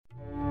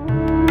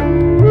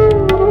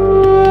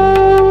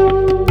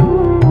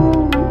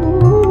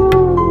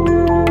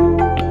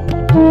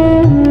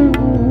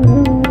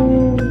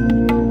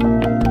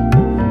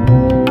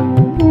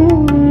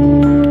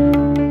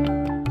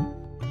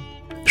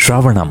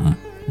Shravanam,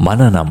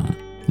 Mananam,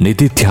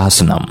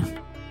 Nididhyasanam.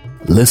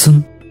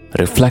 Listen,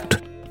 reflect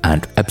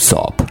and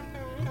absorb.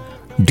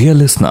 Dear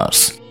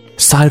listeners,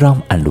 Sai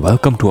Ram and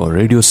welcome to our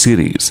radio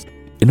series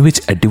in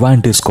which a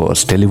divine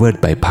discourse delivered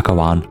by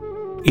Bhagavan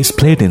is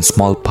played in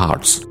small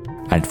parts,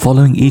 and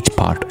following each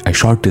part a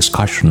short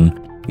discussion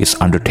is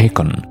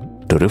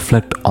undertaken to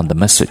reflect on the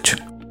message.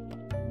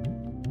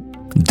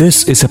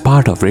 This is a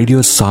part of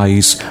Radio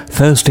Sai's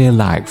Thursday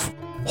Live,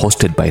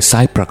 hosted by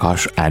Sai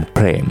Prakash and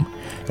Prem,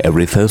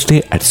 every Thursday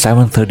at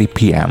 7:30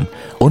 p.m.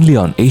 only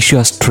on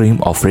Asia's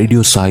stream of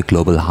Radio Sai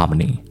Global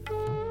Harmony.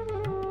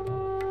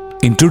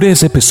 In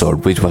today's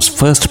episode, which was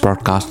first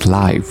broadcast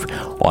live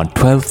on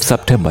 12th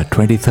September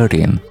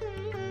 2013,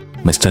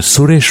 Mr.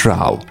 Suresh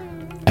Rao,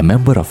 a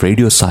member of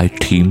Radio Sai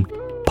team,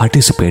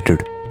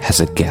 participated as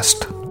a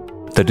guest.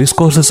 The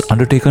discourses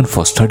undertaken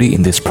for study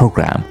in this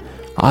program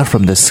are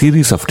from the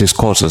series of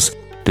discourses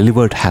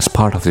delivered as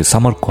part of the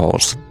summer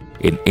course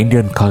in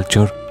Indian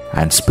Culture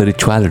and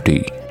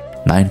Spirituality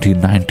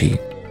 1990.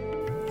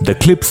 The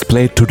clips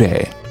played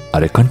today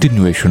are a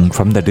continuation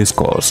from the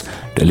discourse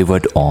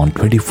delivered on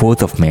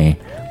 24th of May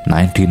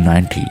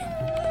 1990.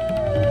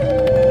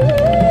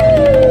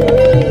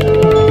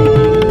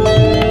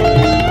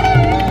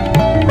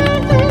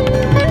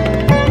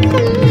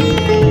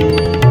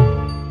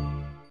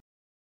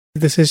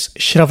 This is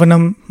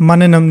Shravanam,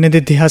 Mananam,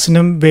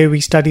 Nididhyasanam, where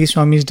we study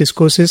Swami's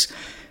discourses.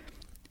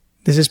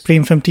 This is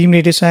Prem from Team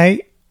Radio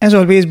Sai, as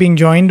always being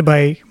joined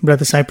by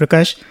Brother Sai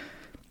Prakash.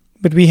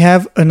 But we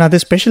have another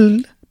special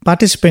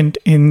participant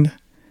in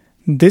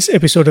this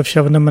episode of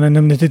Shravanam,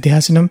 Mananam,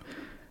 Nididhyasanam.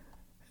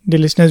 Dear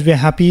listeners, we are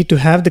happy to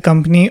have the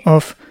company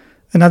of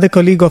another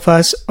colleague of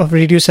us of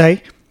Radio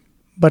Sai,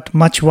 but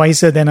much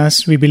wiser than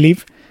us, we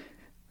believe.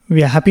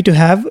 We are happy to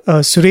have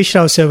Suresh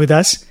Rao sir with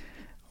us.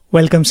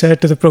 Welcome, sir,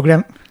 to the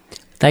program.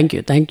 Thank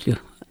you,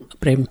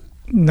 Prem.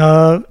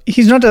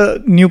 He's not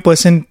a new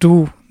person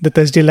to the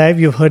Thursday Live.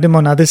 You've heard him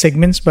on other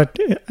segments, but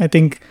I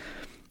think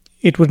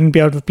it wouldn't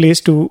be out of place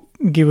to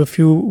give a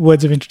few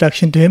words of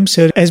introduction to him.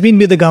 Sir has been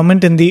with the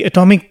government in the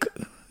atomic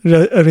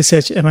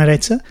research, am I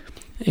right, sir?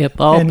 Yeah,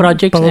 power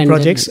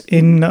projects.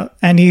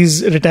 And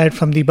he's retired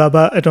from the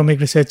Baba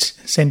Atomic Research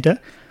Center.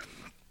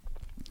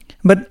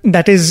 But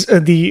that is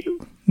the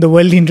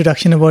worldly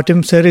introduction about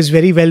him. Sir is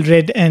very well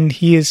read, and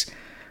he's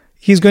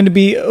going to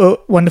be a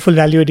wonderful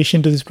value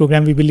addition to this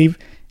program, we believe,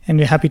 and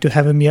we're happy to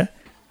have him here.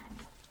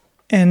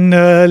 And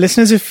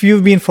listeners, if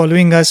you've been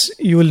following us,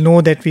 you will know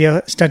that we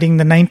are studying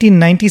the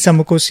 1990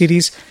 Summer Course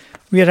series.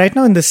 We are right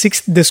now in the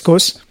 6th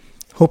discourse,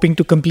 hoping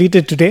to complete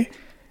it today.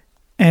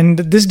 And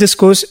this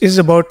discourse is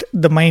about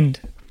the mind.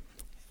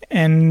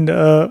 And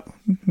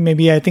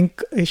maybe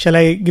shall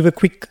I give a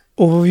quick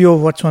overview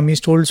of what Swami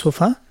has told so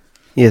far?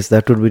 Yes,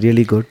 that would be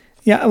really good.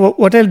 Yeah,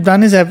 what I've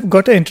done is I've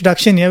got an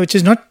introduction here, which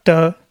is not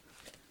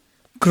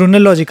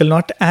chronological,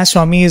 not as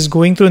Swami is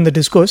going through in the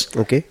discourse,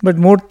 okay, but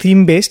more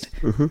theme-based.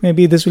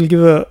 Maybe this will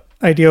give an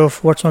idea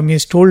of what Swami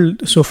has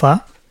told so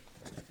far.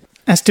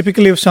 As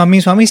typically of Swami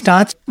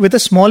starts with a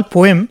small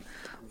poem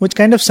which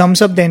kind of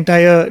sums up the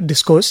entire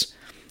discourse,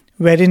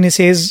 wherein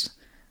he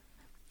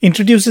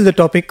introduces the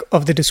topic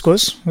of the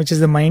discourse, which is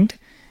the mind,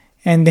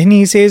 and then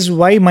he says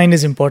why mind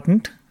is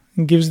important.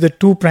 He gives the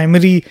two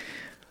primary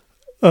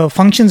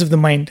functions of the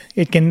mind.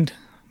 It can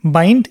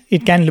bind,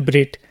 it can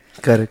liberate.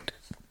 Correct.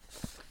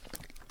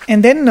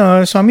 And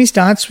then Swami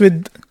starts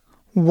with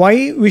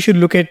why we should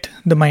look at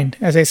the mind.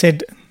 As I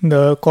said,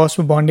 the cause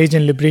for bondage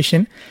and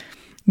liberation.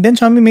 Then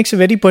Swami makes a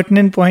very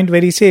pertinent point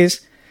where he says,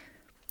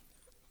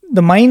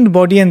 the mind,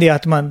 body and the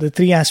Atma, the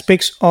three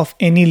aspects of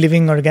any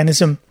living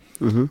organism,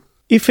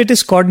 if it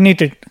is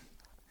coordinated,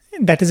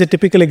 that is a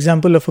typical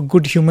example of a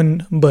good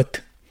human birth.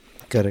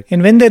 Correct.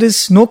 And when there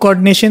is no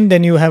coordination,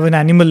 then you have an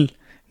animal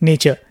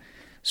nature.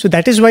 So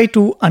that is why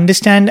to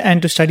understand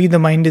and to study the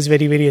mind is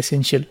very, very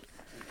essential.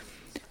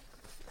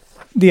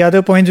 The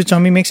other point which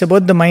Swami makes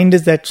about the mind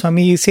is that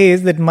Swami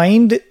says that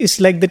mind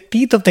is like the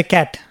teeth of the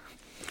cat.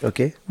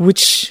 Okay.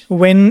 Which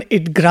when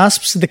it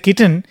grasps the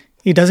kitten,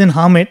 it doesn't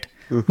harm it.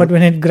 But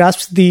when it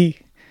grasps the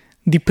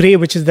prey,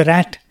 which is the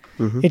rat,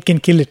 it can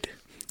kill it.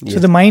 Yes. So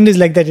the mind is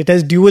like that. It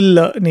has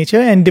dual nature,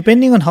 and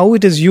depending on how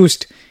it is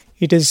used,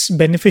 it is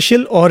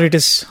beneficial or it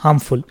is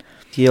harmful.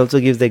 He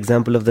also gives the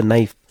example of the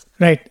knife.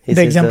 Right.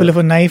 The example of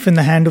a knife in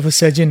the hand of a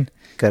surgeon.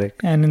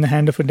 Correct. And in the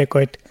hand of a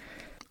dacoit.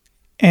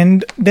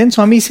 And then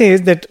Swami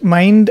says that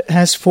mind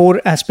has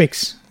 4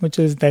 aspects, which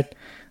is that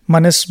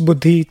manas,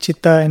 buddhi,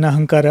 chitta and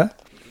ahankara.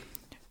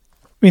 I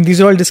mean,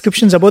 these are all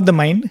descriptions about the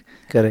mind.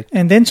 Correct.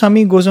 And then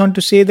Swami goes on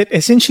to say that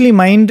essentially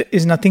mind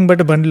is nothing but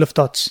a bundle of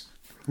thoughts.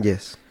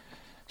 Yes.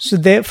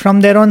 So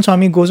from there on,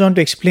 Swami goes on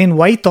to explain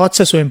why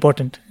thoughts are so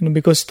important.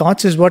 Because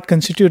thoughts is what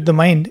constitute the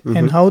mind,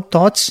 and how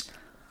thoughts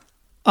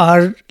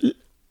are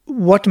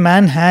what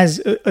man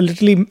has,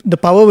 literally the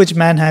power which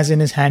man has in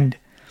his hand.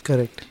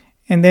 Correct.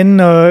 And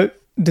then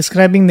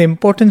describing the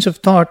importance of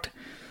thought,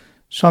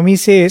 Swami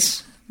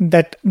says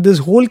that this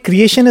whole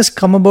creation has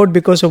come about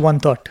because of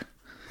one thought.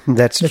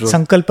 That's true.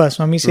 Sankalpa.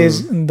 Swami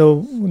says the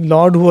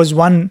Lord who was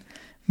one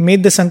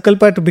made the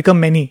Sankalpa to become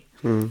many.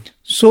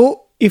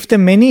 So if the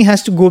many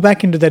has to go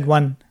back into that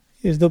one,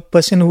 is the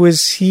person who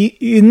is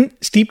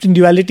steeped in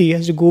duality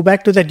has to go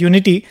back to that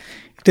unity,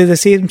 it is the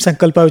same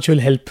sankalpa which will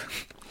help.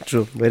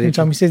 True. Very And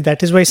true. Swami says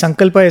that is why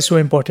sankalpa is so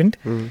important.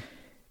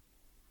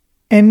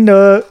 And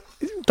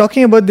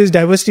talking about this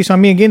diversity,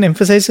 Swami again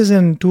emphasizes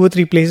in 2 or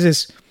 3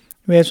 places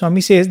where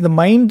Swami says the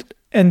mind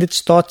and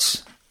its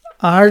thoughts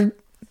are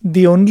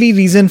the only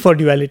reason for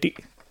duality.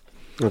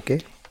 Okay.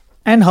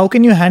 And how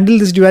can you handle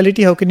this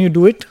duality? How can you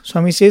do it?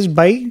 Swami says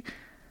by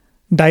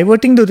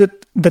diverting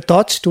the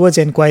thoughts towards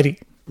inquiry.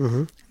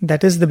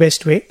 That is the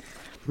best way.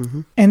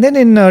 And then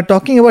in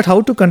talking about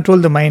how to control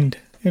the mind,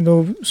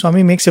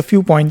 Swami makes a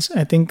few points.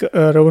 I think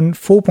around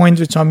 4 points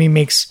which Swami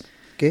makes.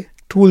 Okay.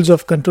 Tools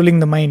of controlling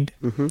the mind.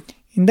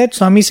 In that,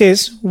 Swami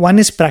says one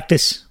is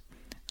practice.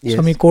 Yes.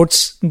 Swami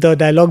quotes the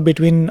dialogue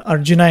between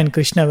Arjuna and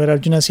Krishna, where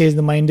Arjuna says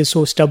the mind is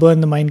so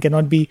stubborn, the mind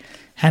cannot be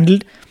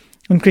handled.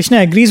 And Krishna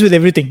agrees with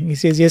everything. He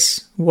says,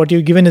 yes, what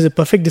you've given is a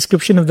perfect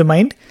description of the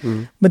mind.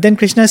 But then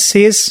Krishna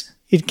says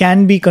it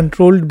can be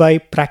controlled by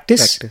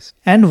practice.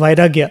 And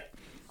vairagya.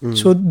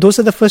 So those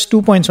are the first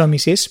 2 points Swami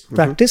says,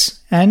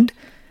 practice and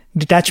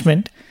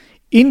detachment.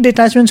 In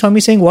detachment, Swami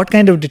is saying what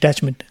kind of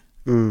detachment?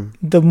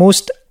 The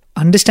most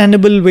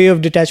understandable way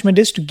of detachment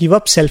is to give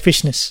up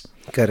selfishness.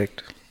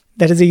 Correct.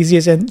 That is the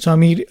easiest, and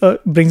Swami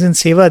brings in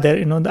seva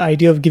there, the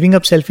idea of giving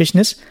up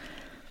selfishness.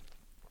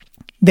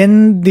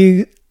 Then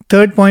the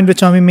third point which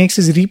Swami makes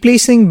is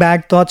replacing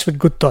bad thoughts with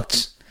good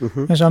thoughts.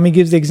 And Swami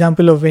gives the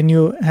example of when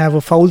you have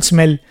a foul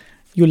smell,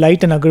 you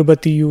light an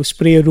agarbatti, you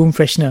spray a room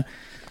freshener.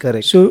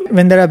 Correct. So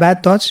when there are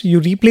bad thoughts, you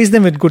replace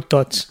them with good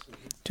thoughts.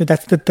 So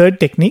that's the third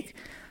technique.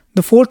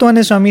 The fourth one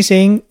is Swami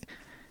saying,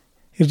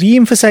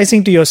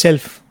 re-emphasizing to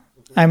yourself,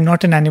 I'm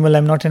not an animal,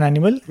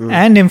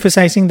 and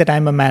emphasizing that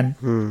I'm a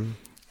man.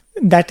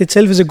 That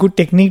itself is a good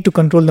technique to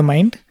control the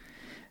mind.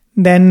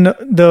 Then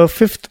the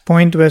fifth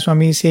point where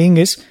Swami is saying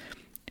is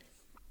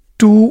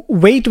to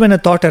wait when a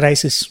thought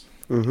arises.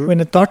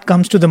 When a thought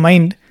comes to the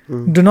mind,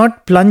 do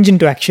not plunge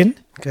into action.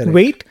 Correct.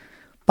 Wait,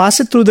 pass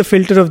it through the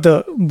filter of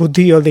the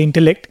buddhi or the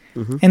intellect,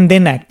 and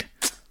then act.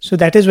 So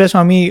that is where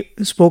Swami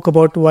spoke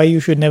about why you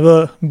should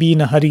never be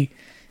in a hurry.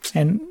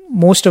 And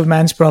most of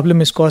man's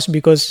problem is caused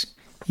because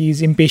he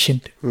is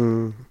impatient.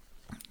 So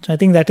I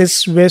think that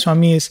is where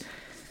Swami is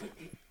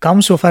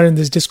come so far in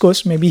this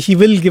discourse. Maybe he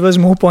will give us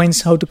more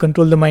points how to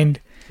control the mind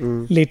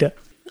later.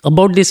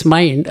 About this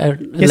mind,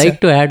 I'd like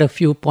to add a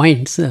few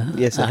points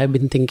Yes, sir. I've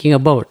been thinking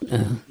about.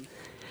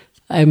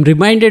 I'm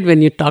reminded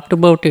when you talked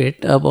about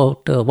it,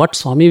 about what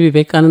Swami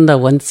Vivekananda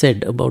once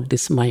said about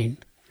this mind.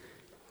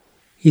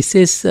 He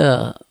says,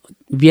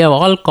 we have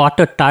all caught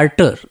a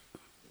Tartar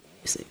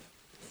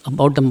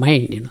about the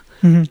mind,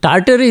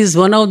 Tartar is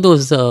one of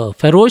those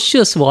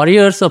ferocious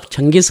warriors of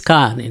Genghis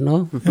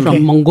Khan,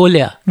 from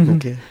Mongolia.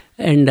 Okay.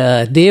 And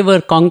they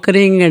were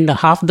conquering, and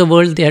half the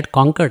world they had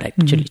conquered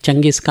actually.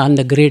 Genghis Khan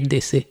the Great,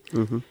 they say.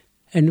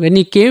 And when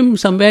he came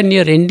somewhere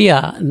near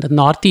India, in the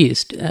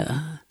northeast,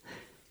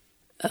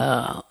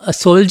 a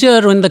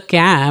soldier in the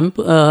camp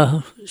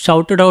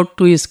shouted out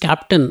to his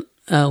captain,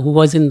 who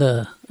was in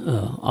the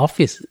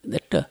office,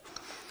 that,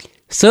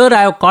 Sir,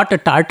 I have caught a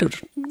Tartar.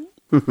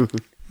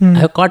 I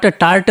have caught a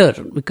Tartar,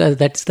 because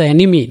that's the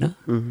enemy.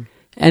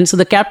 And so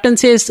the captain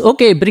says,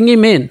 okay, bring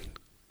him in.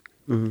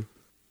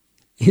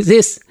 He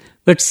says,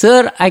 but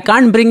sir, I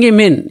can't bring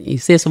him in. He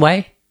says,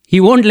 why? He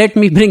won't let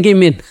me bring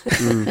him in.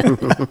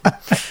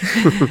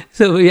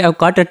 So we have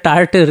caught a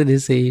Tartar, they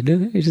say.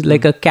 It's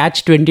like a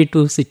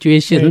catch-22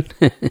 situation.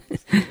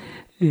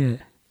 Yeah.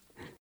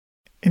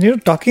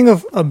 And talking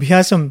of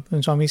abhyasam,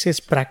 when Swami says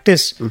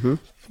practice,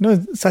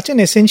 such an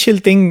essential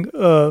thing.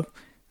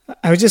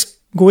 I was just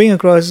going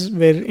across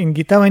where in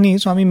Gita Vani,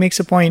 Swami makes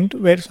a point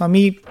where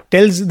Swami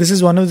tells, this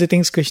is one of the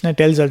things Krishna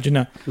tells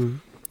Arjuna.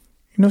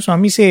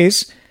 Swami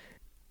says,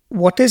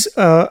 this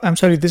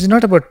is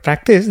not about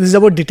practice, this is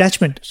about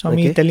detachment.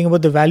 Swami is telling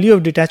about the value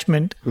of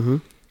detachment.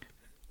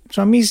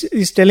 Swami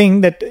is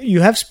telling that you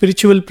have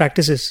spiritual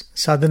practices,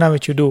 sadhana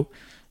which you do.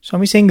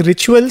 Swami is saying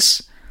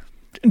rituals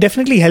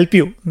definitely help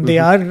you. They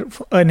are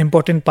an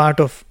important part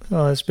of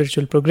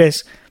spiritual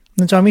progress.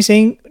 And Swami is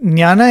saying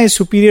jnana is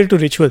superior to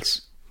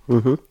rituals.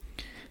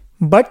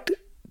 But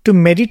to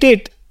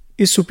meditate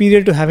is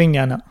superior to having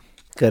jnana.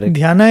 Correct.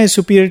 Dhyana is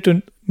superior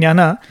to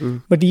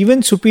jnana, but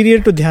even superior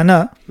to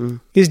dhyana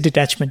is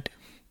detachment.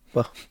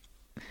 Wow.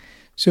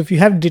 So if you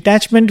have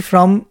detachment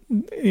from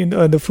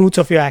the fruits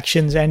of your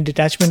actions and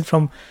detachment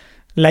from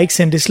likes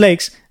and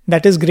dislikes,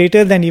 that is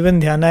greater than even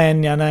dhyana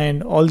and jnana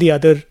and all the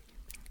other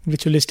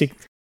ritualistic.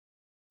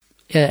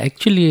 Yeah,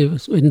 actually,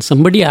 when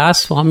somebody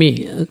asked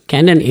Swami,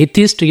 can an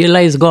atheist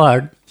realize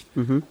God?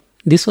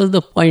 This was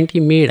the point he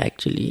made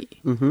actually.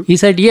 He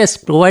said, yes,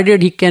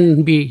 provided he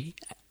can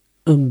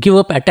give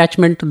up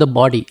attachment to the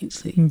body.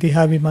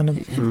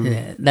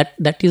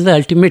 That is the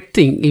ultimate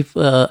thing. If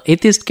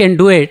atheist can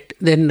do it,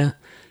 then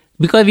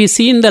because we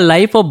see in the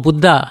life of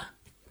Buddha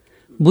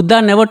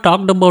never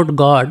talked about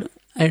God,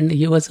 and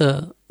he was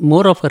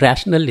more of a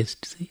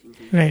rationalist. See?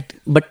 Right.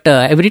 But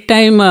every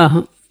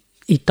time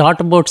he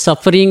thought about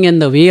suffering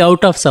and the way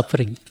out of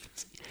suffering.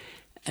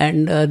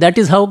 And that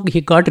is how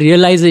he got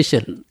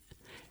realization.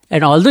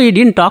 And although he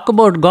didn't talk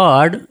about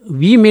God,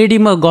 we made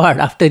him a God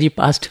after he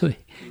passed away.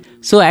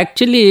 So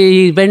actually,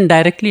 he went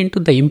directly into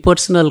the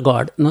impersonal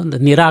God, the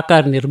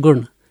Nirakar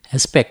Nirgun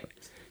aspect,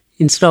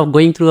 instead of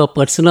going through a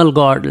personal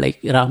God like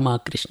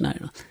Rama,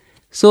 Krishna.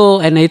 So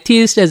an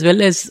atheist, as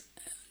well as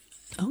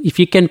if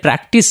he can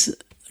practice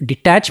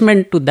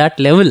detachment to that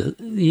level,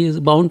 he is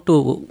bound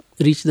to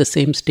reach the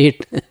same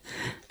state.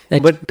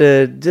 But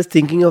just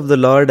thinking of the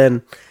Lord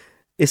and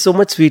is so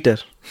much sweeter.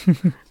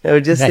 I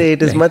would just say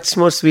it is much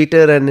more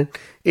sweeter, and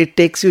it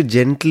takes you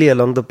gently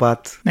along the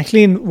path.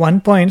 Actually, in one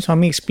point,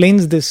 Swami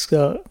explains this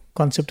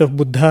concept of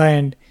Buddha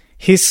and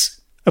his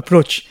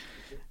approach.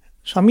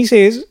 Swami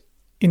says,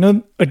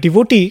 a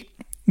devotee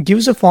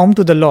gives a form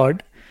to the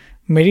Lord,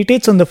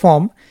 meditates on the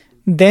form,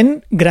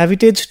 then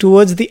gravitates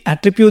towards the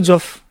attributes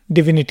of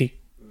divinity.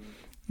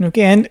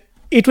 Okay, and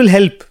it will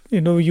help.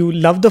 You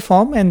love the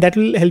form, and that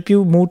will help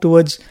you move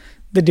towards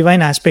the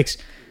divine aspects.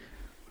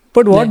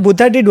 But what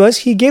Buddha did was,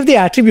 he gave the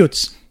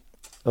attributes.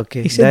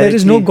 Okay. He said there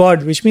is no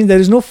God, which means there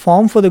is no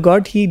form for the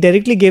God. He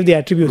directly gave the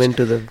attributes. Went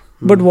to the,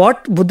 But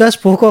what Buddha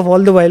spoke of all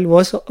the while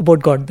was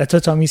about God. That's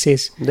what Swami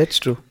says. That's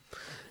true.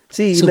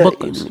 See,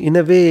 in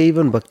a way,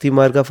 even Bhakti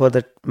Marga for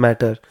that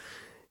matter,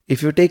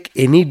 if you take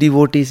any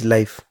devotee's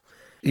life,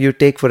 you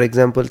take, for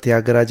example,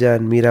 Tyagaraja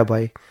and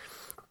Mirabai.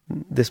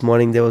 This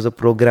morning there was a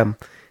program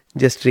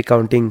just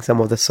recounting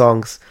some of the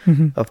songs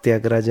of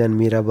Tyagaraja and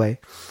Mirabai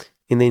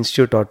in the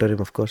Institute Auditorium,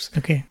 of course.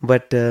 Okay.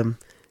 But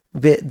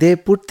they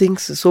put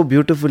things so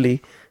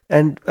beautifully,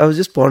 and I was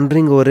just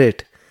pondering over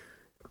it.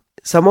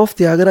 Some of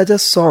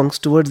Tyagaraja's songs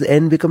towards the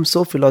end become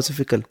so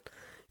philosophical.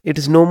 It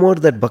is no more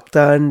that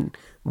Bhakta and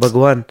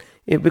Bhagwan,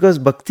 because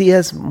Bhakti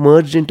has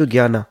merged into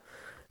Jnana.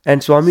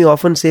 And Swami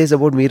often says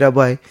about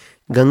Mirabai,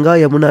 Ganga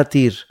Yamuna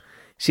Tir.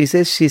 She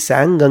says she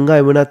sang Ganga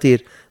Yamuna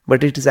Tir,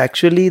 but it is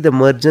actually the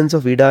mergence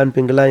of Ida and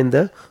Pingala in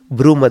the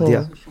Bru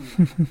Madhya.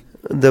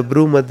 The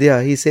Bru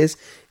Madhya, he says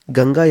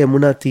Ganga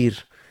Yamuna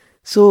Tir.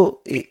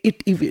 So,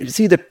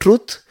 see, the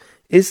truth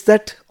is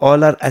that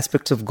all are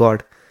aspects of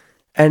God.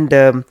 And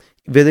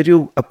whether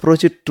you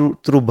approach it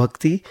through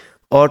bhakti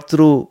or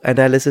through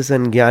analysis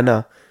and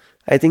jnana,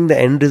 I think the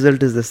end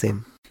result is the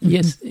same.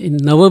 Yes, in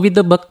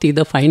Navavidha Bhakti,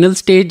 the final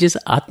stage is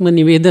Atma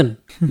Nivedan.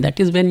 That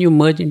is when you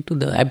merge into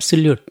the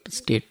absolute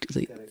state.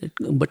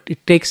 But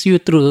it takes you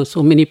through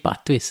so many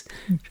pathways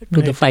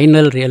to the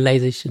final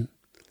realization.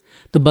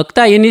 The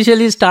Bhakta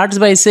initially starts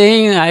by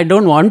saying, I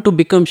don't want to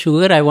become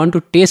sugar, I want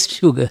to taste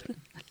sugar.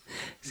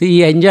 See,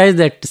 he enjoys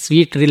that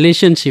sweet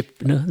relationship,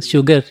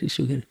 sugar.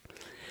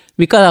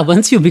 Because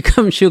once you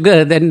become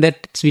sugar, then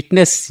that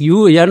sweetness,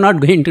 you are not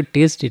going to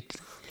taste it.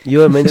 You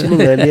were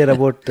mentioning earlier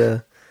about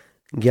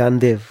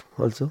Gyandev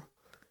also,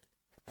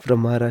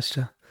 from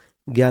Maharashtra.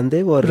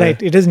 Gyandev or...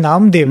 Right, it is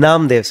Namdev.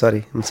 Namdev,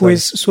 sorry. Who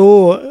is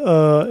so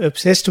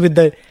obsessed with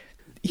the...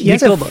 He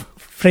has a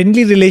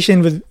friendly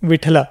relation with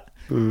Vithala.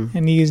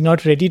 And he is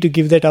not ready to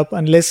give that up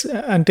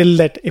until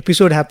that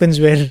episode happens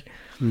where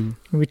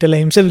Vithala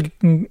himself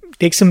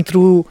takes him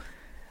through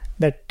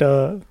that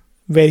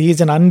where he is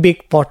an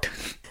unbaked pot.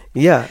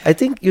 Yeah, I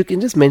think you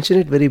can just mention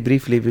it very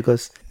briefly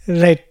because...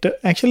 Right.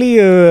 Actually,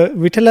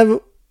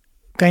 Vithala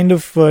kind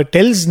of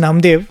tells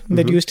Namdev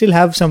that you still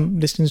have some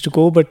distance to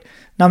go, but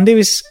Namdev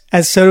is,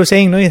 as Sir was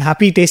saying, he's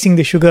happy tasting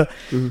the sugar.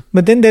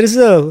 But then there is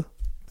a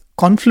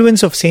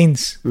confluence of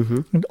saints.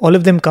 All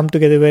of them come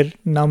together where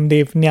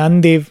Namdev,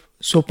 Nyandev,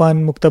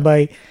 Sopan,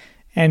 Muktabai,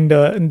 and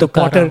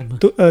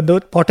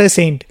the potter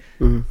saint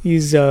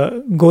is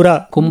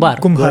Gora Kumbhar.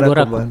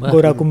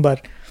 Gora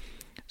Kumbhar.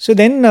 So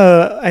then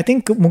I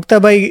think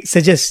Muktabai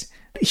suggests,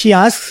 she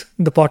asks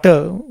the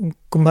potter,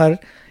 Kumbhar,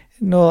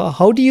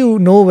 how do you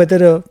know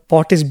whether a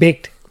pot is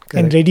baked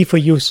and ready for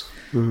use?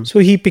 So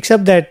he picks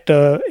up that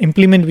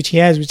implement which he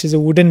has, which is a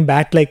wooden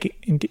bat-like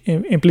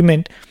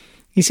implement.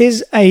 He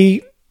says,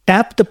 I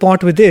tap the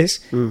pot with this,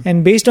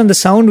 and based on the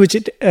sound which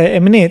it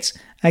emanates,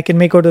 I can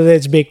make out whether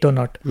it's baked or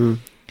not.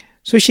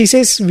 So she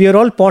says, we are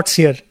all pots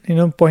here,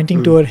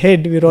 pointing to her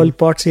head, we are all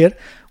pots here.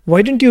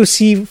 Why don't you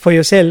see for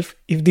yourself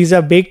if these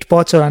are baked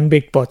pots or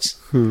unbaked pots?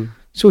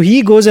 So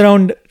he goes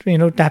around,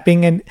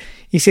 tapping, and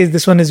he says,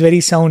 this one is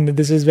very sound,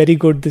 this is very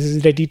good, this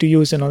is ready to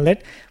use and all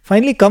that.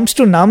 Finally comes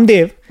to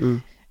Namdev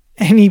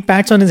and he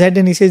pats on his head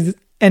and he says,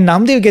 and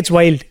Namdev gets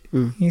wild.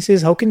 He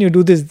says, how can you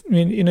do this?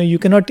 You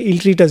cannot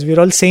ill-treat us. We're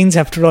all saints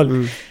after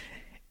all.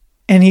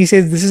 And he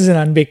says, this is an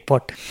unbaked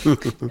pot.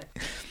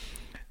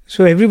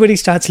 So everybody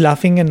starts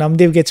laughing and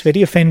Namdev gets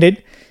very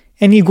offended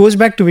and he goes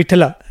back to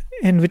Vithala.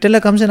 And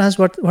Vithala comes and asks,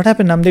 what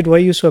happened, Namdev? Why are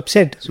you so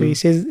upset? So he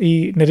says,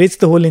 he narrates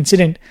the whole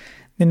incident.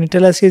 Then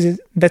Vithala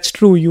says, that's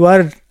true, you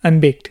are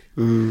unbaked.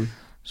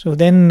 So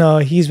then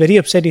he's very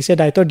upset. He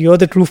said, I thought you're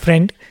the true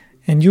friend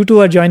and you two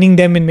are joining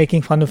them in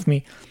making fun of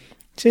me.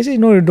 He says,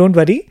 no, don't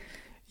worry.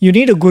 You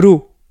need a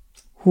guru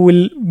who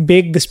will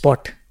bake this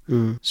pot.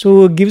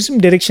 So gives him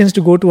directions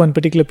to go to one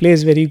particular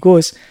place where he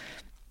goes.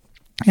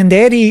 And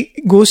there he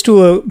goes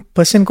to a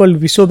person called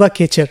Visoba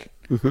Kechar.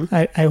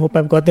 I hope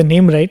I've got the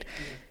name right.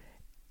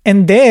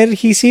 And there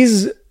he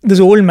sees this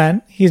old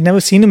man. He's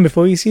never seen him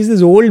before. He sees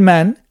this old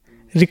man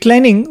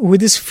reclining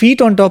with his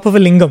feet on top of a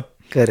lingam.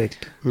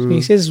 Correct. So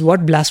he says,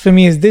 what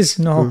blasphemy is this?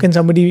 How can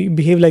somebody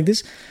behave like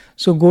this?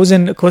 So goes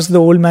and curses the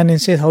old man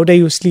and says, how dare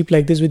you sleep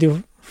like this with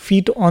your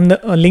feet on the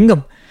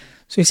lingam?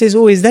 So he says,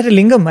 oh, is that a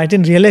lingam? I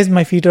didn't realize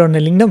my feet are on a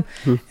lingam.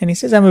 And he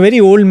says, I'm a very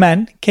old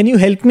man. Can you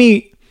help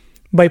me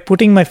by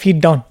putting my feet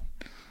down?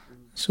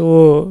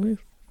 So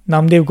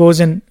Namdev goes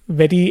and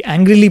very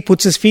angrily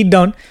puts his feet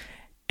down.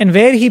 And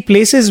where he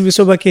places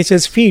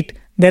Visobha-Keshar's feet,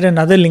 there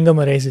another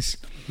lingam arises.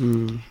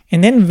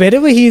 And then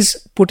wherever he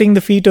is putting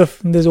the feet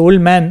of this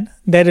old man,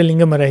 there a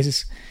lingam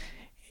arises.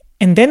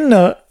 And then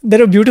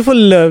there are beautiful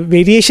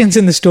variations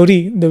in the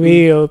story, the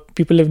way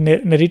people have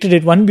narrated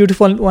it. One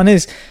beautiful one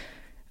is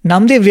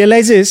Namdev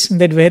realizes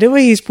that wherever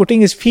he is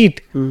putting his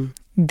feet,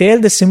 there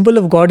the symbol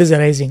of God is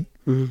arising.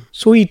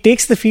 So he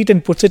takes the feet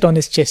and puts it on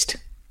his chest,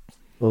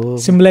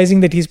 symbolizing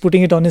that he's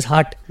putting it on his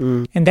heart.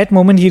 And that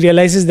moment he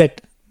realizes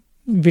that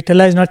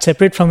Vithala is not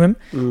separate from him,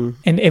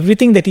 and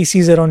everything that he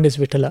sees around is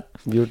Vithala.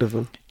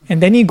 Beautiful. And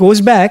then he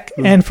goes back,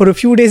 and for a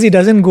few days he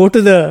doesn't go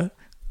to the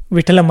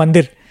Vithala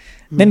Mandir.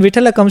 Then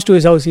Vithala comes to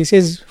his house. He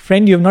says,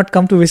 friend, you have not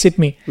come to visit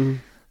me.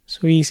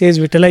 So he says,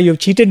 Vithala, you have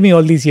cheated me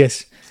all these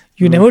years.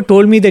 You never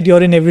told me that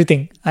you're in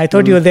everything. I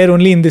thought you were there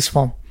only in this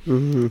form.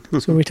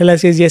 So Vithala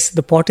says, yes,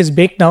 the pot is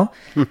baked now.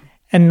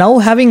 And now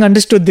having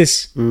understood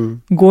this,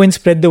 go and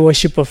spread the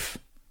worship of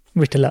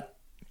Vithala.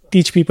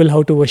 Teach people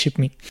how to worship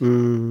me.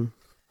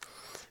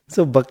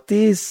 So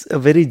bhakti is a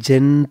very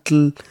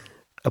gentle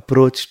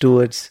approach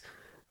towards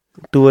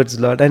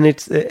Lord, and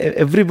it's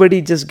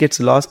everybody just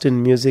gets lost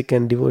in music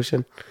and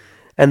devotion,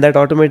 and that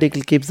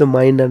automatically keeps the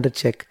mind under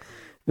check.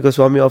 Because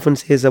Swami often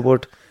says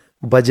about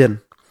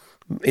bhajan,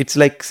 it's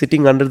like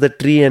sitting under the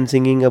tree and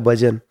singing a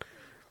bhajan.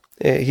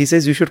 He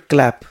says you should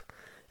clap,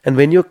 and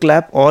when you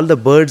clap, all the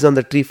birds on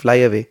the tree fly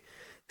away.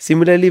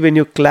 Similarly, when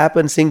you clap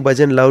and sing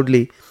bhajan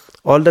loudly,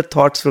 all the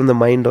thoughts from the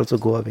mind also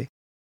go away.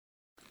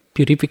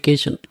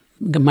 Purification.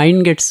 The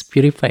mind gets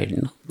purified.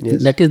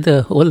 Yes. That is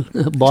the whole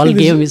ball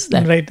game is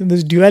that. Right.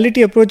 This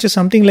duality approach is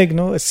something like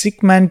a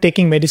sick man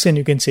taking medicine,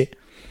 you can say.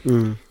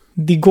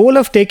 The goal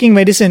of taking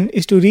medicine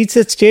is to reach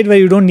that state where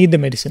you don't need the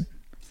medicine.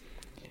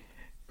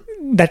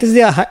 That is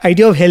the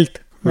idea of health.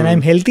 When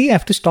I'm healthy, I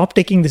have to stop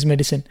taking this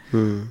medicine.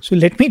 So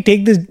let me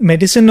take this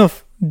medicine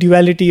of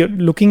duality,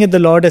 looking at the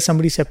Lord as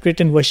somebody separate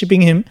and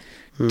worshipping Him,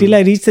 till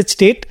I reach that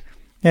state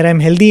where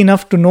I'm healthy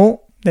enough to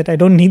know that I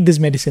don't need this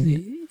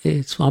medicine.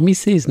 Swami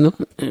says,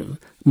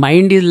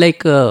 mind is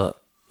like a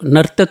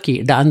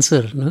nartaki,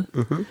 dancer.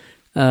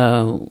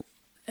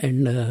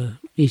 And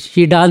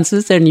she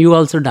dances and you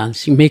also dance.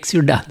 She makes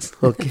you dance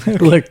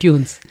to her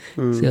tunes.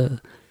 So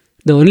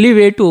the only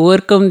way to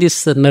overcome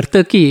this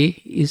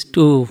nartaki is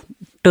to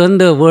turn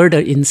the word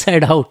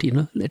inside out,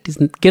 that is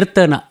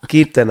kirtana.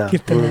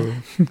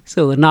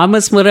 So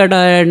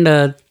namasmarana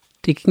and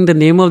taking the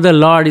name of the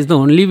Lord is the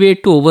only way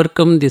to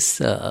overcome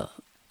this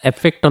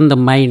effect on the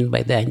mind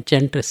by the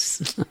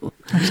enchantress.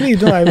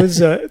 Actually, I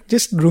was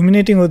just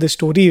ruminating over the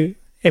story.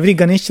 Every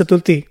Ganesh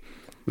Chaturthi,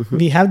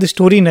 we have the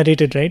story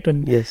narrated, right?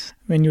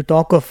 When you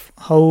talk of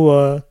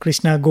how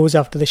Krishna goes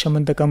after the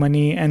Shamantaka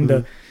Mani and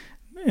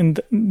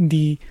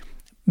the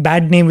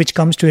bad name which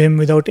comes to him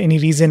without any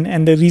reason,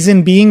 and the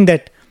reason being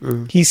that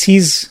he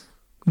sees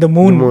the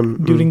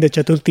moon during the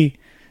Chaturthi,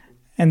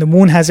 and the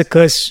moon has a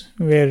curse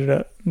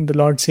where the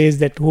Lord says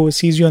that who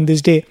sees you on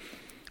this day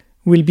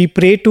will be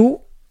prey to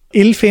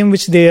ill fame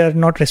which they are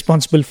not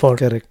responsible for.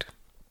 Correct.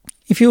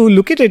 If you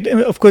look at it,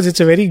 of course, it's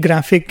a very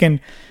graphic and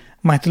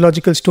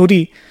mythological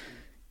story.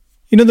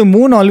 The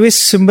moon always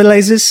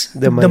symbolizes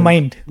the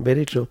mind.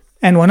 Very true.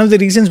 And one of the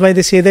reasons why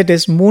they say that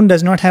is moon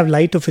does not have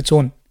light of its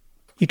own.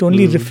 It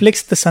only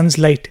reflects the sun's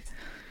light.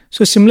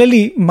 So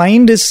similarly,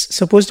 mind is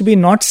supposed to be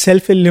not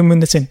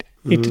self-illuminescent.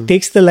 It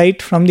takes the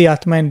light from the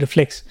Atma and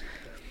reflects.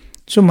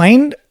 So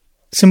mind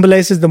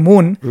symbolizes the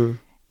moon.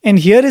 And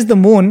here is the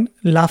moon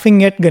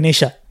laughing at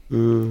Ganesha.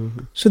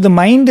 So the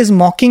mind is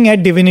mocking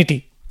at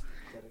divinity.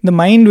 The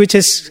mind which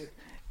is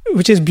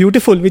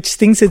beautiful, which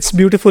thinks it's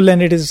beautiful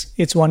and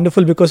it's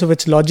wonderful because of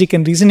its logic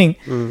and reasoning,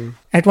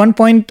 at one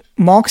point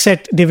mocks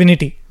at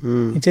divinity.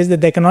 It says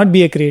that there cannot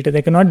be a creator,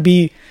 there cannot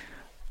be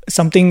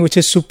something which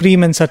is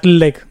supreme and subtle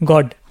like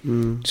God.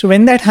 So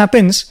when that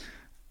happens,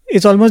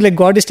 it's almost like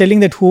God is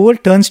telling that whoever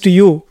turns to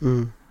you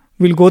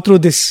will go through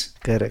this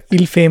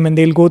ill fame and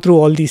they'll go through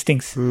all these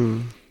things.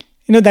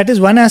 That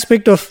is one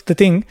aspect of the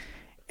thing.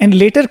 And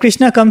later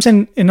Krishna comes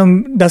and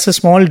does a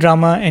small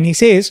drama and he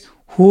says,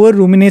 whoever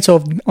ruminates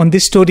on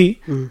this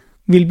story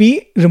will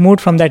be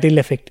removed from that ill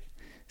effect.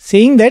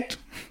 Saying that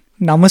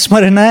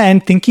namasmarana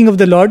and thinking of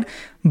the Lord,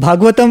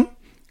 Bhagavatam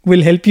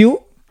will help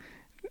you,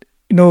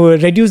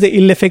 reduce the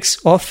ill effects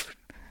of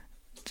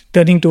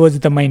turning towards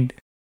the mind.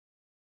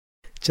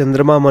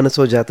 Chandrama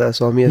Manaso Jata,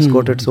 Swami has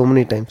quoted so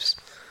many times.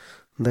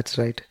 That's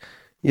right.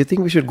 You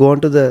think we should go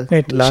on to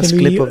the last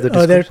clip of the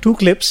discourse? There are 2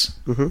 clips,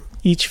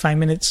 each 5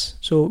 minutes.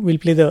 So we'll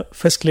play the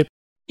first clip.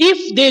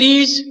 If there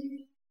is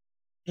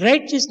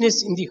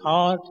righteousness in the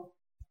heart,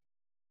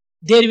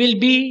 there will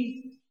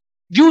be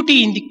beauty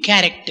in the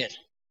character.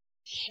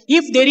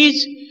 If there is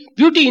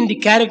beauty in the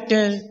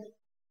character,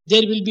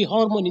 there will be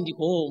harmony in the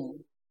home.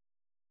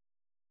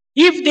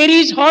 If there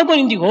is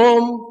harmony in the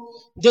home,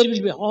 there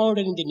will be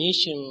order in the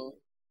nation.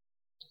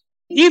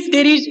 If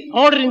there is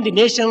order in the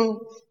nation,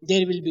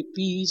 there will be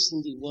peace in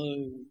the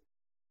world.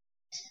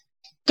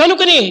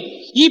 కనుకనే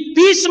ఈ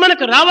piece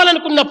మనకు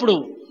రావాలనుకున్నప్పుడు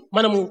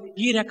మనము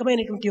ఈ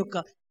రకమైనటువంటి యొక్క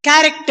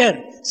character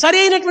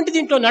సరైనటువంటి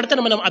దీంట్లో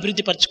నడతను మనం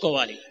అభివృద్ధి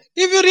పరచుకోవాలి.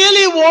 If you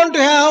really want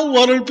to have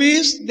world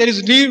peace, there is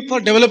need for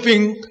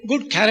developing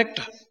good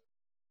character.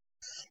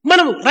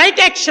 మనం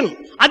రైట్ యాక్షన్,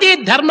 అదే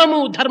ధర్మము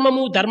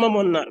ధర్మము ధర్మము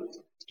అన్నారు.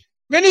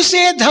 When you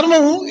say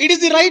dharmamu, it is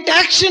the right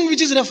action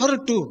which is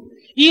referred to.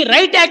 ఈ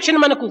రైట్ యాక్షన్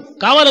మనకు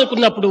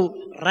కావాలనుకున్నప్పుడు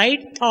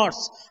right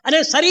thoughts అనే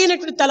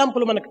సరైనటువంటి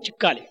తలంపులు మనకు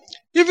చిక్కాలి.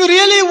 If you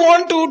really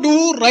want to do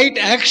right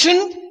action,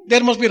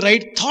 there must be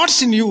right thoughts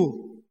in you.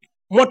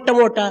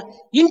 మొట్టమొదట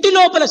ఇంటి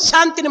లోపల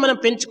శాంతిని మనం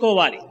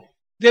పెంచుకోవాలి.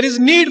 There is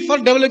need for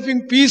developing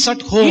peace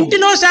at home.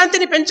 ఇంటిలో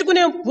శాంతిని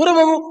పెంచుకునే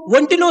పూర్వము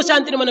ఒంటిలో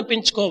శాంతిని మనం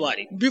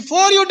పెంచుకోవాలి.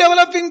 Before you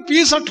developing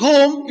peace at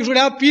home, you should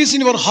have peace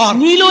in your heart.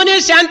 నీలోనే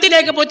శాంతి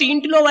లేకపోతే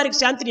ఇంటిలో వారికి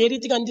శాంతిని ఏ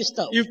రీతిగా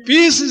అందిస్తావు? If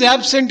peace is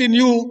absent in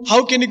you,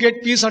 how can you get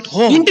peace at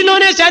home?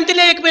 ఇంటిలోనే శాంతి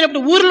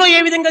లేకపోయినప్పుడు ఊరిలో ఏ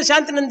విధంగా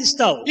శాంతిని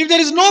అందిస్తావు? If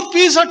there is no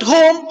peace at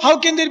home, how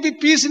can there be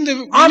peace in the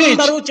village?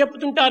 అందరూ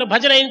చెప్తుంటారు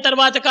భజన అయిన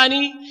తర్వాత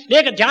కానీ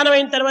లేక ధ్యానం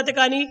అయిన తర్వాత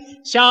కానీ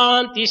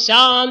శాంతి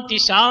శాంతి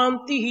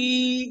శాంతి.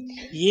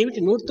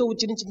 ఏమిటి నోటితో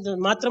ఉచ్చరించిన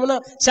మాత్రమున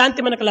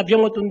శాంతి మనకు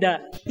లభ్యమవుతుందా?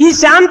 ఈ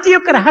శాంతి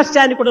యొక్క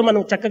రహస్యాన్ని కూడా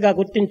మనం చక్కగా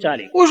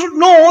గుర్తించాలి. We should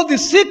know the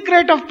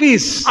secret of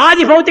peace.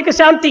 ఆది భౌతిక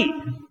శాంతి,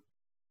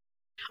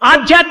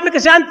 ఆధ్యాత్మిక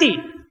శాంతి.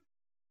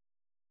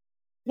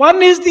 One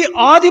is the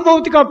Adi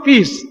Bhautika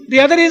peace, the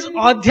other is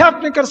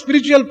Adhyatmika or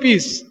spiritual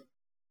peace.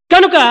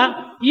 కనుక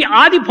ఈ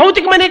ఆది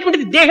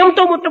భౌతికమైనటువంటి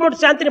దేహంతో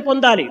మొట్టమొదటి శాంతిని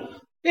పొందాలి.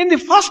 In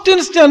the first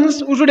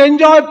instance, we should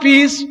enjoy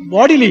peace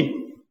bodily.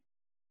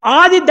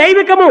 ఆది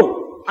దైవికము,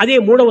 అదే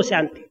మూడవ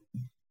శాంతి.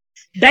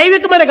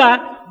 దైవికమనగా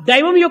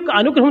దైవం యొక్క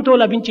అనుగ్రహంతో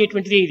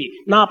లభించేటువంటిది. ఇది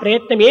నా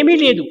ప్రయత్నం ఏమీ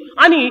లేదు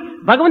అని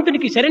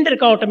భగవంతునికి సరెండర్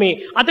కావటమే,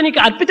 అతనికి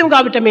అర్పితం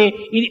కావటమే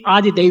ఇది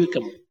ఆది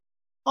దైవికము.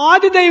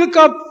 Adi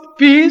Daivika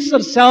peace or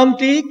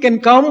Shanti can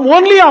come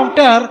only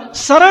after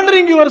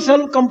surrendering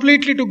yourself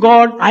completely to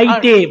God.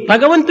 అయితే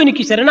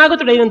భగవంతునికి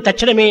శరణాగతుడైన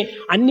తక్షణమే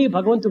అన్ని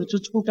భగవంతుడు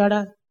చూసుకుంటాడా?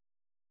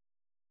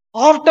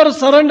 After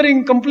surrendering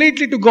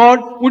completely to God,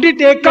 would he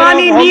take care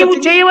కానీ of all the నీవు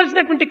things?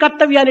 చేయవలసినటువంటి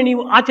కర్తవ్యాన్ని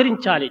నీవు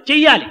ఆచరించాలి,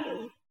 చెయ్యాలి.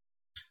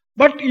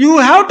 But you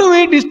have to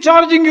be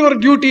discharging your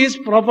duties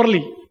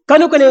properly.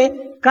 కనుకనే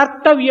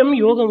కర్తవ్యం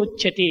యోగం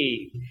ఉచ్యతే.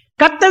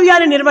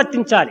 కర్తవ్యాన్ని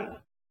నిర్వర్తించాలి.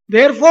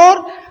 Therefore,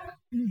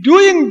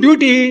 doing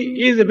duty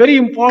is a very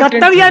important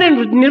thing. కర్తవ్యాన్ని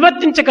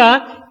నిర్వర్తించక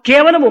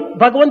కేవలము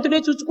భగవంతుడే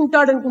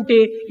చూసుకుంటాడనుకుంటే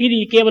ఇది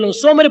కేవలం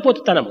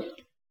సోమరిపోతుతనము.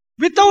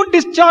 Without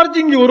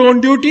discharging your own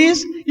duties,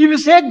 if you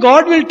say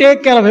God will take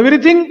care of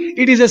everything,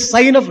 it is a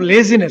sign of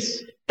laziness.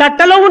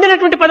 తట్టలో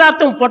ఉండినటువంటి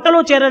పదార్థం పొట్టలో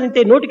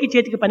చేరాలంటే నోటికి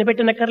చేతికి పని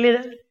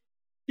పెట్టనక్కర్లేదా?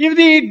 If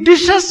the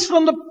dishes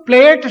from the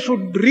plate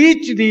should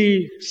reach the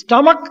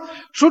stomach,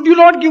 should you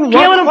not give work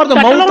కేవలం for the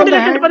తట్టలో mouth and the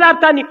ఉండినటువంటి hand?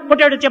 పదార్థాన్ని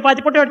potato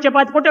chapati potato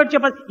chapati potato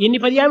chapati ఎన్ని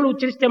పర్యాయములు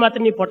ఉచ్చరిస్తే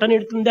మాత్రం నీ పొట్ట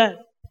నిడుతుందా?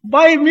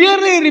 By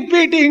merely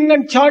repeating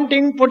and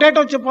chanting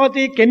potato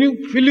chapati, can you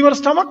fill your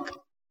stomach?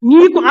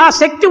 నీకు ఆ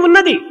శక్తి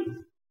ఉన్నది.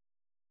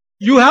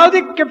 You have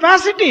the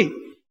capacity.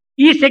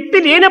 ఈ శక్తి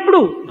లేనప్పుడు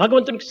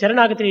భగవంతునికి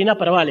శరణాగతి అయినా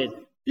పర్వాలేదు.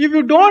 If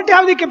you don't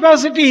have the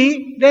capacity,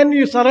 then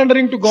you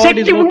surrendering to God is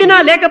Shakti okay. ఉండినా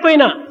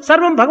లేకపోయినా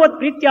సర్వం భగవత్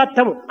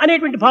ప్రీత్యార్థము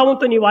అనేటువంటి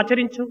భావంతో నీవు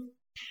ఆచరించు.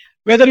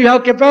 Whether you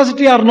have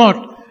capacity or not,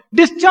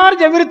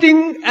 discharge everything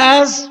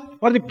as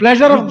for the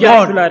pleasure of God.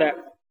 విద్యార్థులారా,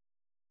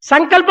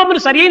 సంకల్పములు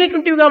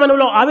సరైనటువంటివిగా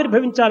మనలో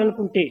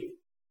ఆవిర్భవించాలనుకుంటే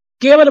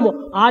కేవలము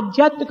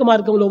ఆధ్యాత్మిక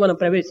మార్గంలో మనం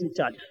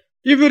ప్రవేశించాలి.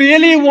 If you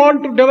really want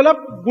to develop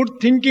good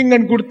thinking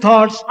and good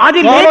thoughts,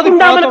 అది follow the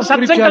లేకుండా path మనకు of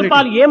spirituality.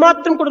 సత్సంకల్పాలు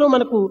ఏమాత్రం కూడా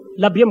మనకు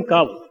లభ్యం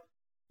కావు.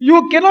 You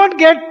cannot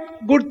get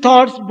good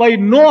thoughts by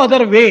no other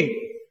way.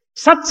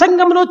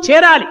 సత్సంగంలో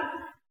చేరాలి.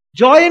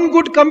 Join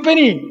good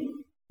company.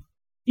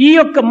 ఈ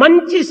యొక్క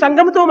మంచి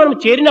సంఘంతో మనం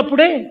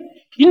చేరినప్పుడే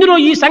ఇందులో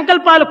ఈ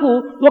సంకల్పాలకు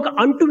ఒక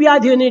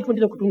అంటువ్యాధి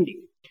అనేటువంటిది ఒకటి ఉంది.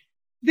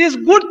 These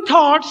good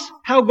thoughts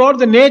have got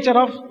the nature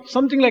of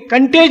something like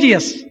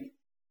contagious.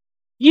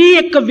 ఈ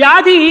యొక్క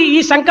వ్యాధి ఈ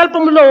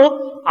సంకల్పంలో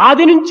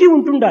ఆది నుంచి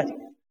ఉంటుండాలి.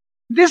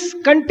 This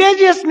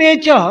contagious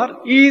nature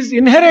is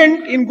inherent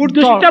in good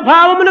దుష్ట thoughts.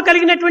 భావములు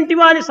కలిగినటువంటి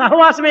వారి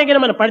సహవాసమే గన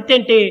మనం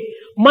పడితే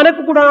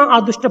మనకు కూడా ఆ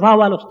దుష్ట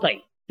భావాలు వస్తాయి.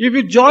 If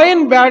you join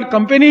bad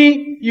company,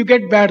 you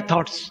get bad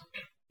thoughts.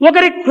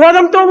 ఒకరి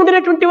క్రోధంతో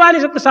ఉండినటువంటి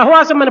వారి యొక్క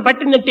సహవాసం మనం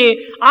పట్టిందంటే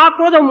ఆ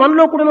క్రోధం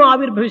మనలో కూడా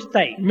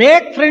ఆవిర్భవిస్తాయి.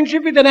 Make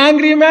friendship with an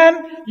angry man,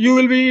 you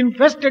will be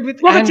infested with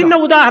ఒక చిన్న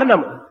anger.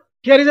 ఉదాహరణము.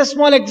 Here is a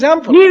small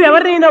example.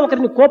 నీవెవరినైనా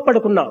ఒకరిని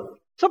కోప్పడుకున్నావు,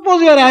 Suppose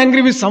you are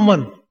angry with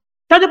someone.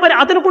 తదుపరి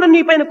అతను కూడా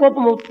నీ పైన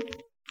కోపము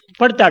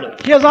పడతాడు.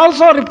 He has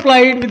also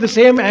replied with the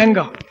same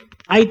anger.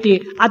 అయితే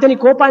అతని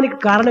కోపానికి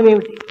కారణం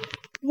ఏమిటి?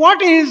 What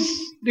is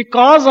the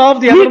cause of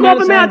the నీ other man's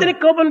కోపమే anger? అతని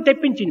కోపం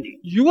తెప్పించింది.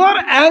 Your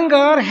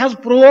anger has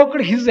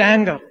provoked his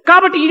anger.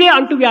 కాబట్టి ఇదే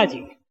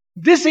అంటువ్యాధి.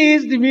 This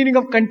is the meaning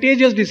of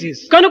contagious disease.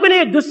 కనుకనే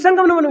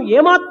దుస్సంగమును మనం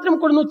ఏమాత్రం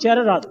కూడా నువ్వు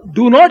చేరరాదు.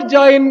 Do not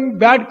join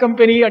bad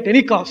company at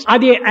any cost.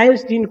 అదే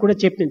ఐన్స్టీన్ కూడా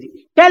చెప్పింది.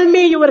 Tell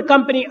me your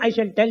company, I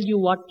shall tell you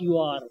what you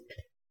are.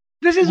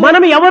 This is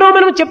మనం ఎవరో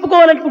మనం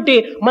చెప్పుకోవాలనుకుంటే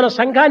మన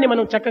సంఘాన్ని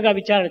మనం చక్కగా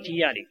విచారణ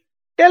చేయాలి.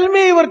 Tell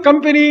me your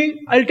company,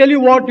 I'll tell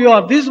you what you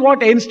are. This is what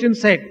Einstein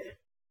said.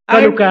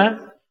 కనుక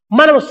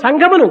మనం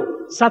సంఘమును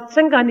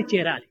సత్సంగాన్ని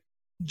చేరాలి.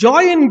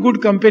 Join good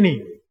company.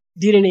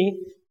 దీనిని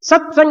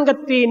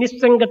సత్సంగత్వే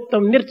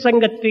నిస్సంగత్వం,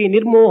 నిర్సంగత్వే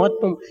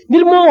నిర్మోహత్వం,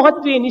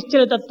 నిర్మోహత్వే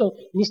నిశ్చలతత్వం,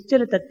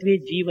 నిశ్చలతత్వే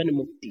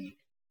జీవన్ముక్తి.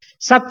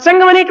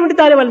 సత్సంగం అనేటువంటి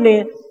దాని వల్లనే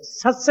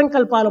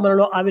సత్సంకల్పాలు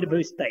మనలో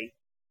ఆవిర్భవిస్తాయి.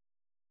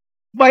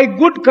 By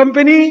good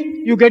company,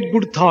 you get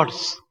good thoughts.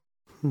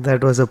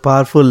 That was a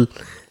powerful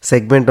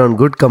segment on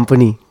good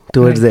company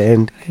towards the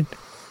end.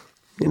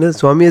 You know,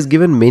 Swami has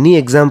given many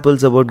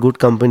examples about good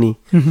company.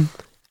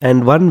 And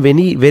one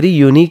very, very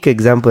unique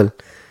example.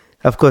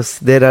 Of course,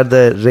 there are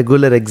the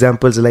regular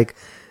examples like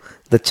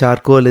the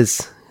charcoal is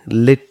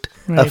lit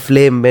a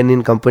flame when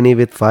in company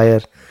with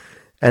fire.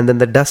 And then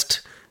the dust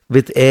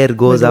with air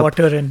goes With up.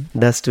 water and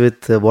Dust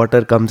with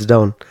water comes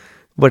down.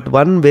 But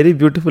one very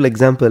beautiful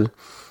example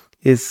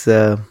is,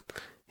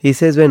 he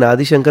says when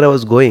Adi Shankara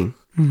was going,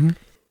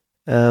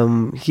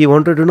 he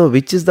wanted to know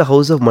which is the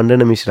house of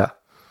Mandana Mishra.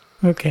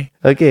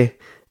 Okay.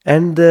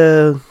 And the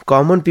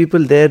common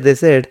people there, they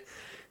said,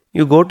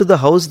 you go to the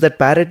house, that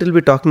parrot will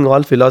be talking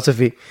all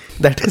philosophy.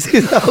 That is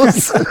his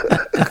house.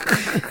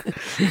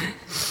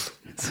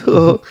 So,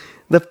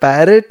 the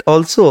parrot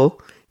also,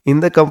 in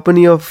the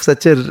company of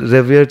such a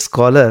revered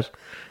scholar,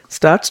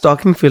 starts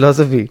talking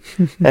philosophy.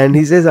 And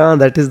he says,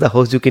 that is the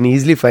house. You can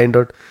easily find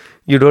out.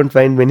 You don't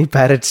find many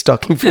parrots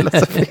talking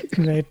philosophy.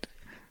 right.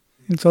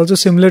 It's also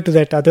similar to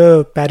that other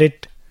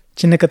parrot,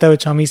 Chinnakatha,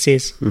 which Swami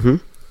says,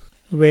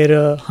 where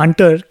a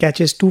hunter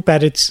catches 2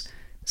 parrots,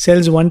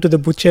 sells one to the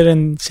butcher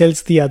and sells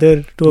the other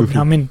to a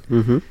Brahmin,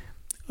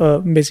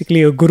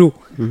 basically a guru.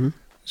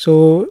 So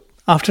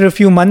after a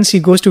few months, he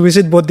goes to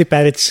visit both the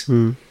parrots.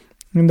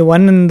 And the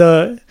one in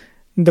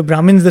the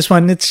Brahmins, this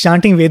one, it's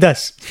chanting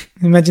Vedas.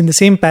 Imagine the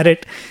same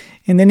parrot.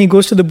 And then he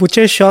goes to the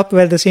butcher's shop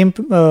where the same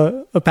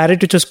a parrot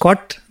which was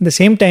caught the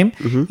same time,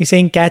 he's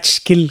saying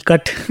catch, kill,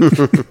 cut.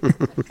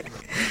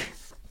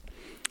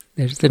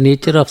 That's the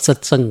nature of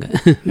satsanga.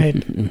 Right.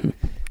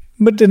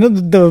 But you know,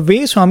 the way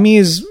Swami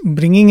is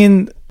bringing in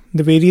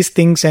the various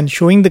things and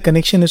showing the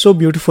connection is so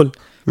beautiful.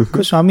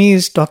 Because Swami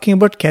is talking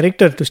about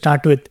character to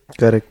start with.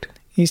 Correct.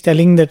 He's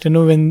telling that, you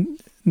know, when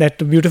that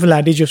beautiful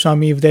adage of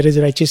Swami, if there is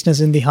righteousness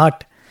in the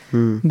heart,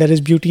 there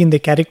is beauty in the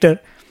character.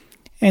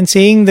 And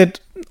saying that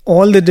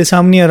all the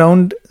disharmony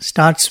around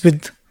starts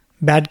with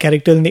bad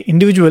character in the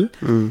individual.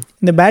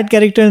 The bad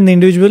character in the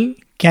individual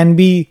can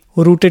be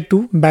rooted to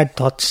bad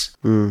thoughts.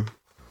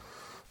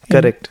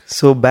 Correct.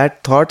 So bad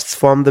thoughts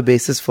form the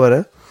basis for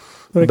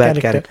a bad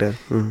character.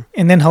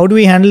 And then how do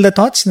we handle the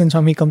thoughts? Then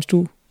Swami comes to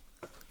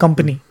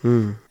company.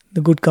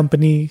 The good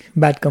company,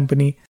 bad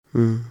company.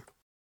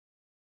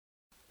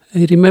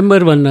 I remember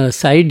one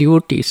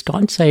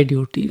staunch Sai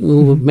devotee who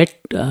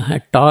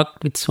had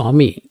talked with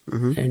Swami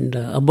and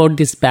about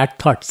these bad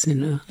thoughts, you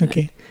know.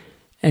 Okay.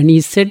 And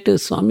he said to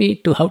Swami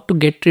to how to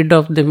get rid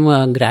of them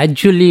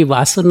gradually,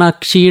 vasana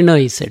kshina,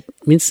 he said.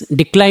 Means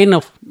decline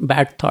of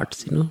bad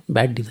thoughts, you know,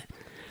 bad desire.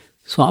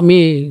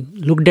 Swami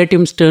looked at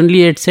him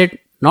sternly and said,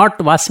 not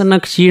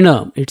vasana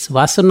kshina, it's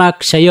vasana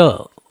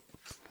kshaya.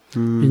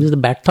 Means the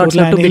bad thoughts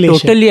have to be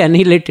totally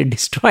annihilated,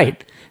 destroyed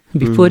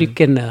before you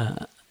can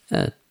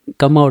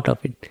come out of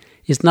it.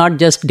 It's not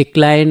just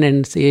decline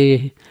and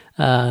say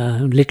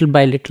little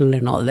by little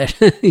and all that.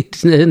 It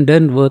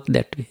doesn't work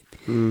that way.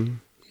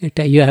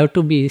 You have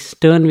to be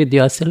stern with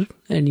yourself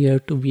and you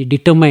have to be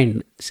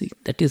determined. See,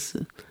 that is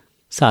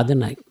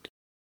sadhana.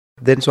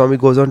 Then Swami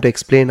goes on to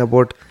explain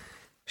about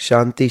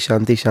Shanti,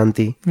 Shanti,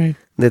 Shanti. Right.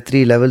 The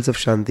 3 levels of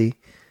Shanti.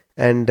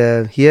 And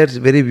here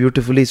very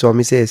beautifully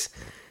Swami says,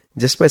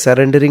 just by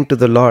surrendering to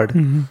the Lord,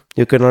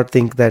 you cannot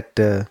think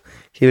that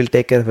He will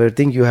take care of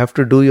everything. You have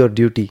to do your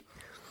duty.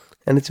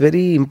 And it's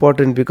very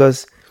important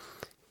because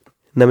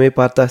Name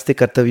Partasti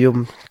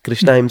Kartavyam,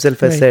 Krishna himself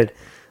has said,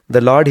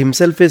 the Lord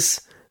himself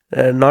is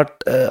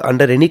not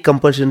under any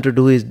compulsion to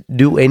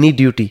do any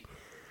duty.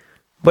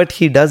 But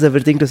He does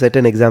everything to set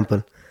an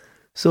example.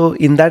 So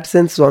in that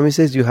sense, Swami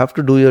says you have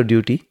to do your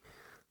duty,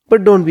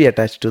 but don't be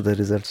attached to the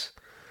results.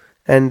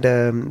 And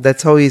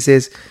that's how he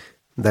says,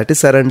 that is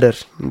surrender.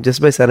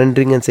 Just by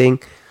surrendering and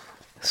saying,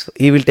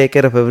 He will take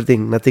care of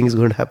everything, nothing is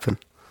going to happen.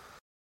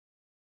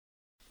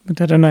 But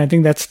I don't know, I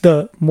think that's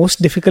the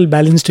most difficult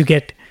balance to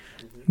get.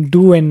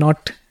 Do and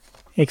not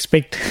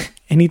expect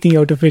anything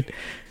out of it.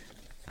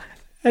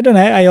 I don't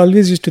know, I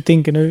always used to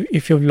think, you know,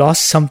 if you've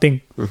lost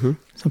something,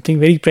 something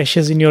very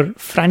precious and you're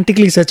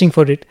frantically searching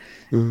for it,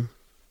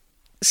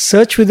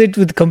 search with it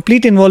with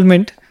complete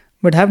involvement,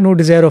 but have no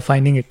desire of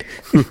finding it.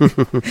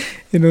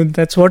 You know,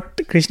 that's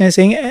what Krishna is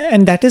saying.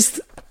 And that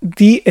is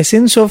the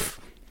essence of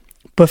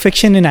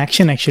perfection in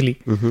action, actually.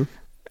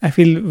 I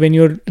feel when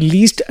you're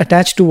least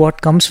attached to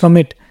what comes from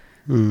it,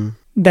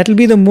 that will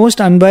be the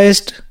most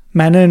unbiased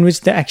manner in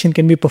which the action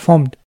can be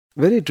performed.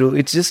 Very true.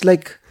 It's just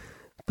like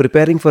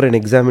preparing for an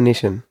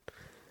examination.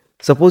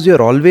 Suppose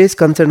you're always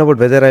concerned about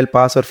whether I'll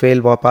pass or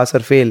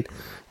fail,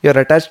 you're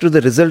attached to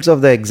the results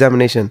of the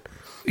examination.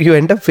 You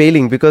end up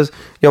failing because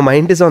your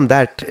mind is on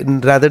that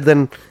rather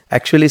than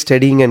actually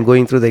studying and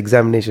going through the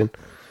examination.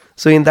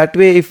 So in that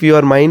way, if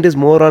your mind is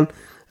more on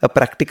a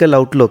practical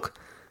outlook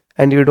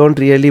and you don't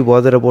really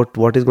bother about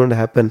what is going to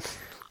happen,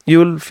 you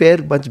will fare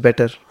much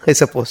better, I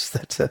suppose.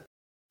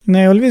 And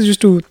I always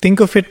used to think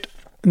of it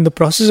in the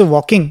process of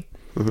walking.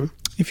 Mm-hmm.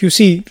 If you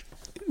see,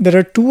 there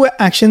are two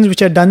actions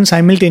which are done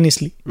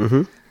simultaneously.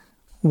 Mm-hmm.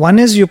 One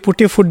is you put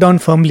your foot down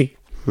firmly.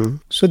 Mm-hmm.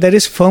 So there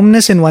is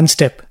firmness in one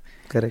step.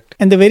 Correct.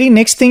 And the very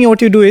next thing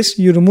what you do is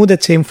you remove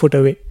that same foot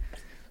away.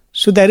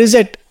 So there is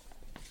that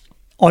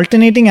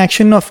alternating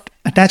action of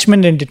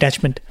attachment and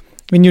detachment.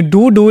 When you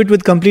do it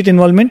with complete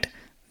involvement,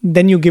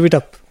 then you give it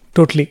up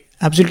totally.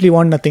 Absolutely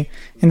want nothing.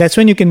 And that's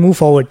when you can move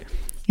forward.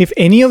 If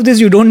any of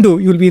this you don't do,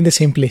 you'll be in the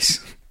same place.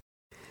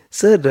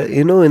 Sir,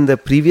 in the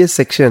previous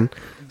section,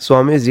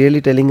 Swami is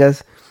really telling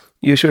us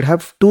you should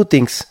have two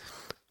things.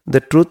 The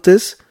truth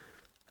is,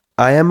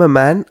 I am a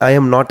man, I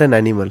am not an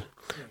animal.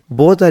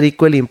 Both are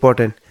equally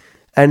important.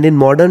 And in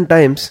modern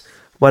times,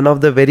 one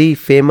of the very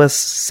famous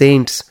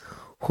saints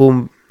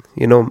whom,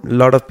 a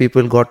lot of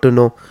people got to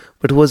know,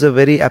 but who was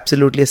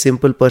absolutely a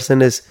simple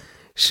person is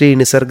Sri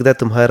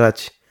Nisargadatta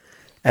Maharaj.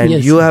 And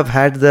Yes. you have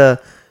had the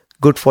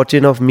good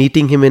fortune of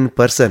meeting him in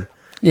person.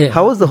 Yeah.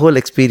 How was the whole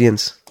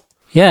experience?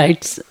 Yeah,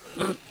 it's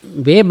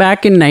way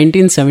back in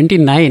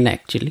 1979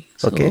 actually.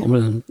 So, Okay.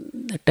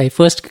 That I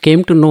first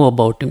came to know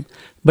about him.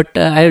 But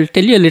I'll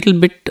tell you a little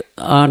bit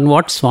on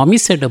what Swami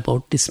said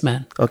about this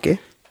man. Okay.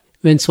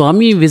 When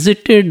Swami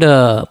visited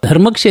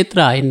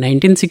Dharmakshetra in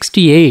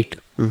 1968,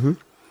 Mm-hmm.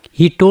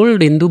 he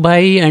told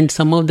Indubai and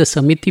some of the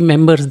Samiti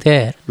members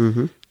there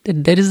Mm-hmm.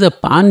 that there is a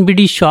Pan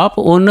Bidi shop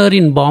owner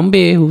in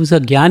Bombay who's a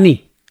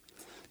Gyani.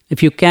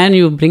 If you can,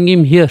 you bring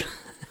him here.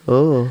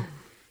 Oh.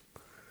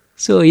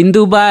 So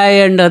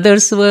Indubai and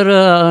others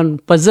were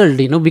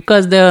puzzled,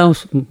 because there are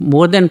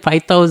more than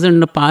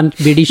 5,000 Pan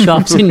Bidi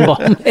shops in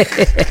Bombay.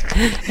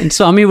 And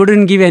Swami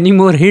wouldn't give any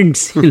more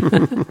hints.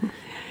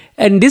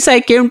 And this I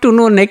came to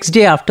know next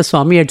day after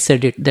Swami had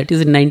said it. That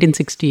is in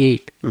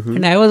 1968. Mm-hmm.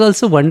 And I was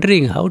also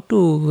wondering how to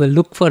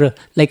look for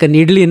a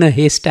needle in a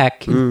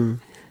haystack.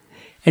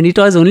 And it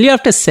was only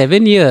after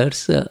 7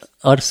 years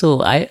or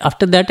so.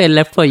 After that I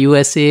left for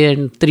USA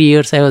and 3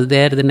 years I was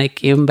there. Then I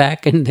came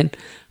back and then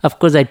of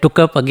course I took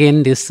up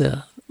again this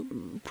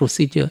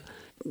procedure.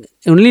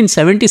 Only in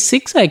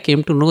 76 I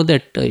came to know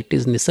that it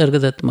is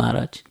Nisargadatta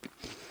Maharaj.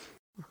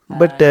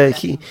 But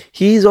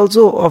he is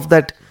also of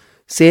that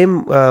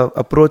same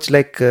approach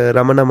like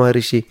Ramana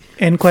Maharishi.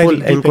 Inquiry.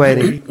 Full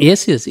inquiry.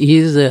 Yes. He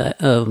is a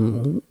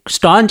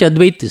staunch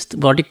Advaitist,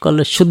 what you call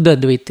a Shuddha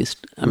Advaitist.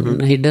 I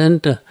mean, he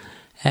doesn't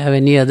have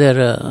any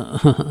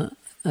other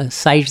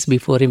sides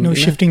before him. No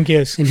shifting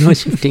gears. No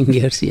shifting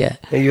gears, yeah.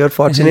 You are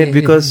fortunate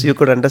because you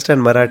could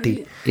understand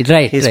Marathi.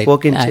 Right. He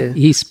spoke in...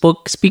 He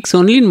speaks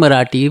only in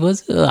Marathi. He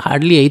was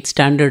hardly 8th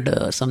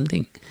standard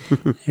something.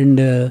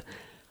 And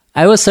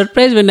I was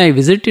surprised when I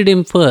visited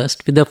him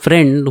first with a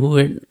friend who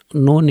had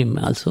known him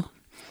also.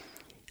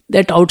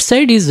 That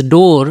outside his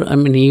door, I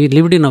mean, he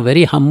lived in a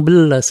very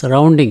humble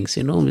surroundings,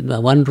 with a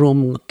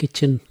one-room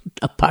kitchen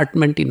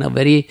apartment in a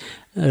very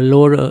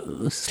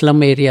low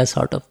slum area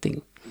sort of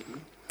thing.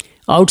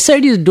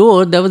 Outside his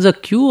door, there was a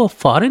queue of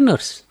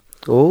foreigners.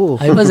 Oh.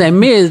 I was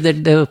amazed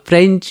that the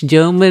French,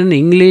 German,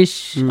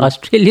 English,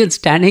 Australians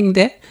standing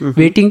there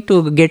waiting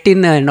to get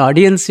in an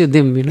audience with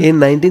him. In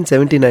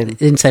 1979.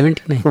 In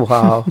 79.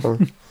 Wow.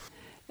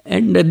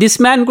 And this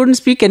man couldn't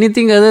speak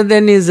anything other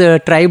than his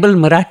tribal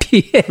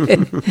Marathi.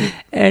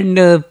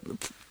 And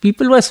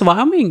people were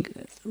swarming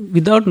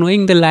without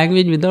knowing the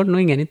language, without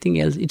knowing anything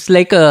else. It's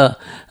like a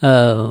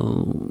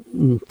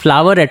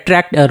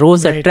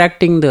rose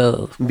attracting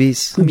the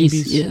Bees.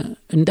 bees. Yeah.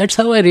 And that's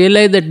how I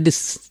realized that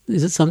this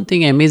is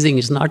something amazing.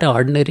 It's not an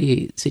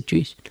ordinary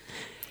situation.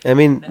 I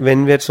mean,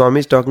 when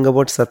Swami is talking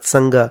about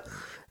satsanga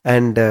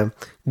and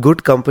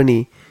good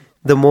company,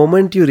 the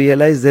moment you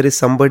realize there is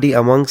somebody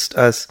amongst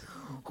us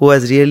who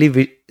has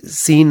really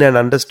seen and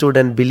understood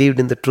and believed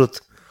in the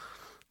truth,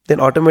 then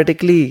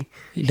automatically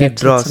he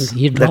draws.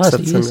 He draws,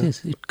 that satsanga.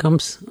 yes. It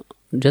comes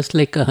just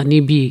like a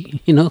honeybee,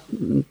 to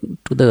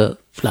the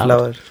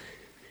flower.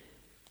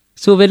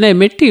 So when I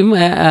met him,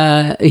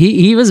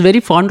 he was very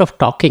fond of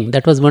talking.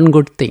 That was one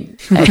good thing.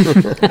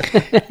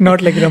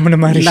 Not like Ramana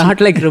Maharshi. Not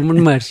like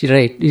Ramana Maharshi,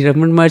 right.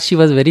 Ramana Maharshi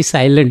was very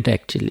silent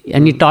actually.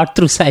 And he taught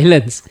through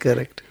silence.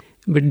 Correct.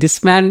 But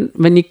this man,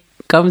 when he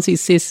comes, he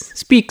says,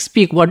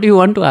 speak, what do you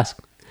want to ask?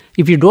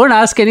 If you don't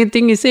ask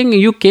anything, he's saying,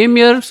 you came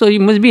here, so you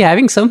must be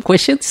having some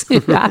questions.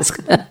 Ask.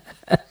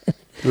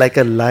 Like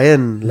a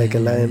lion.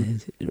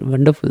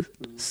 Wonderful.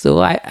 So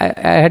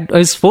I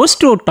was forced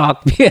to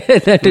talk.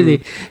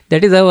 That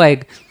is how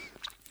I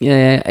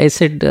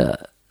said,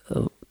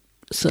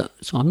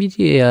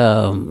 Swamiji,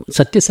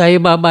 Satya Sai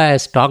Baba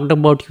has talked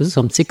about you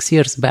some 6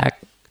 years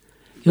back.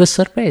 He was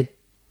surprised.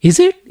 Is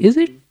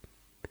it?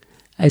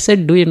 I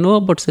said, do you know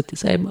about Satya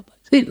Sai Baba?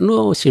 He said,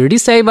 no, Shirdi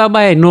Sai Baba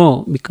I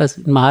know because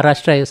in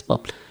Maharashtra he is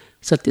popular.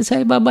 Satya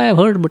Sai Baba I have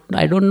heard, but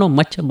I don't know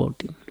much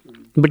about him.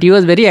 But he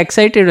was very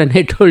excited when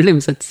I told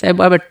him Satya Sai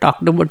Baba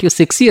talked about you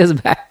 6 years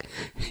back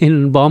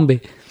in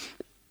Bombay.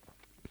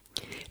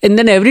 And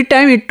then every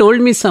time he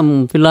told me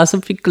some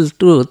philosophical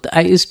truth,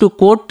 I used to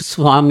quote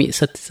Swami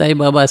Satya Sai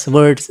Baba's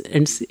words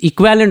and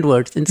equivalent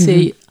words and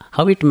say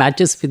how it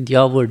matches with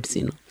your words,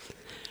 2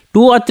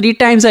 or 3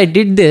 times I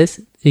did this,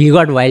 he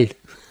got wild.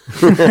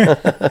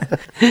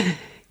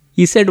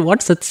 He said,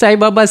 what Satya Sai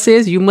Baba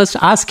says, you must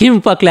ask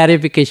him for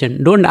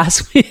clarification. Don't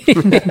ask me.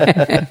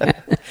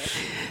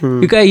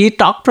 Because he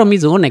talked from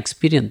his own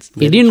experience.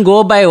 He didn't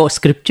go by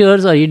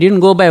scriptures or he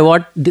didn't go by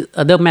what the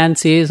other man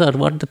says or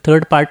what the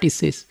third party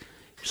says.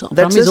 So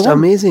that's just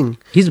amazing.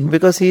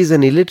 Because he is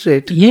an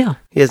illiterate. Yeah.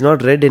 He has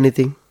not read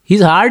anything.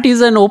 His heart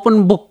is an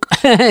open book.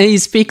 He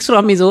speaks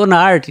from his own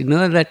heart,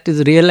 that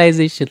is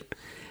realization.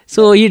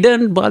 So he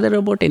doesn't bother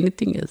about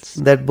anything else.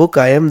 That book,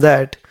 I Am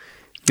That,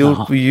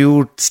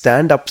 you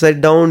stand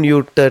upside down,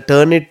 you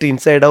turn it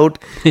inside out.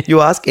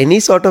 You ask any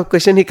sort of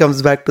question, he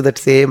comes back to that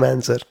same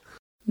answer.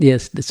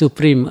 Yes, the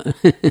Supreme.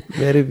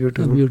 Very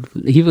beautiful.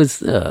 He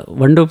was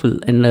wonderful.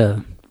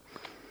 And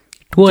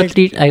 2 or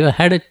 3, I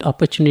had an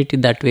opportunity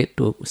that way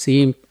to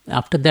see him.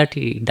 After that,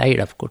 he died,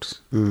 of course.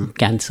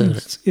 Cancer.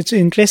 It's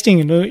interesting,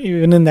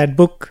 even in that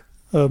book,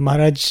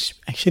 Maharaj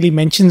actually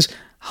mentions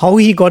how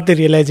he got the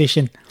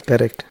realization.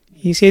 Correct.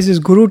 He says his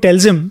guru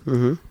tells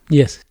him,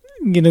 yes,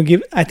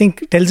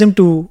 tells him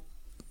to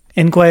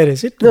inquire,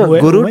 is it? No,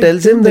 guru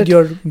tells him that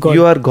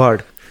you are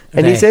God.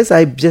 And he says,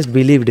 I just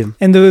believed him.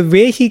 And the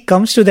way he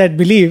comes to that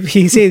belief,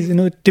 he says,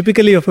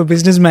 typically of a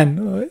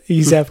businessman,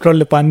 he's after all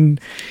a pawn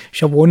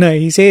shop owner,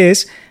 he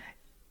says,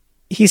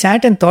 he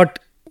sat and thought,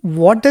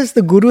 what does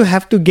the guru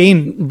have to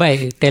gain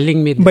by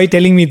telling me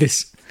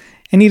this?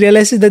 And he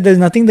realizes that there's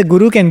nothing the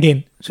guru can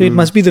gain. So it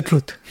must be the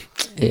truth.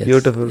 Yes.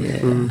 Beautiful. Yeah.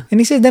 And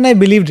he says, then I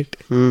believed it.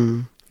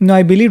 No,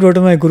 I believed what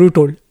my guru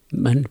told.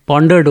 And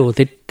pondered over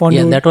it.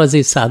 That was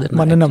his sadhana.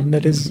 Mananam,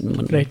 that is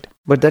right.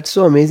 But that's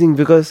so amazing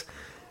because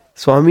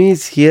Swami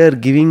is here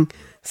giving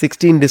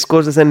 16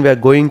 discourses and we are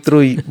going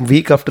through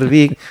week after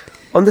week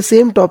on the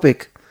same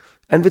topic.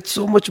 And with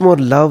so much more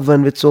love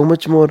and with so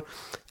much more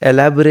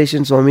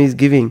elaboration Swami is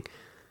giving.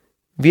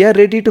 We are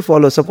ready to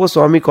follow. Suppose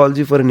Swami calls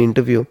you for an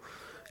interview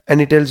and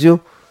he tells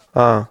you,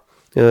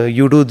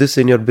 you do this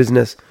in your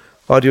business,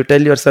 or you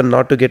tell your son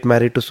not to get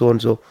married to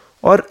so-and-so,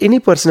 or any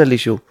personal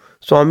issue.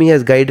 Swami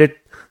has guided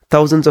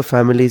thousands of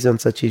families on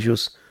such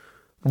issues.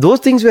 Those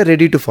things we are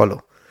ready to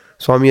follow,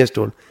 Swami has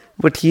told.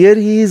 But here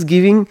he is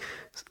giving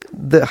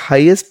the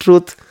highest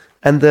truth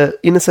and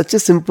in such a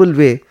simple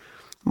way.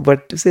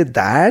 But to say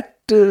that,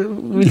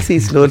 we'll see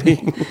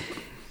slowly.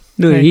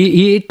 No, right.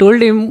 He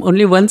told him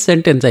only one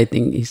sentence, I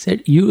think. He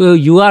said,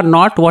 you are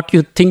not what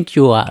you think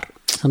you are.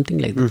 Something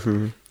like that.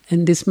 Mm-hmm.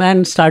 And this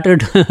man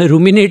started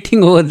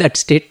ruminating over that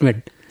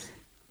statement.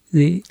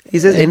 He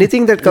says,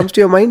 anything that comes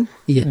to your mind,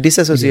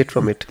 disassociate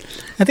from it.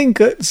 I think,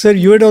 sir,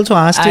 you had also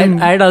asked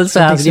him. I'd also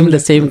asked him the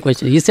same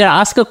question. He said,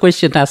 ask a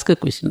question.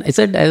 I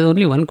said, there's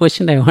only one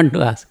question I want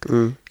to ask.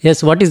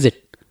 Yes, what is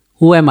it?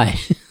 Who am I?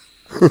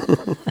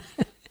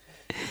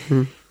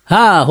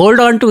 Hold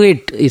on to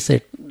it, he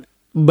said.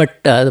 But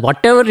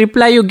whatever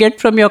reply you get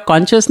from your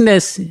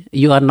consciousness,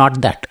 you are not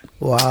that.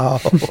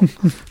 Wow.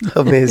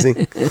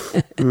 Amazing.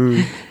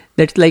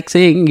 That's like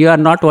saying you are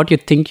not what you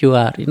think you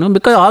are,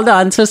 because all the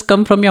answers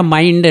come from your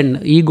mind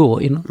and ego,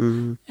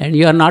 and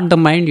you are not the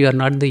mind, you are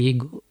not the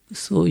ego.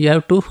 So you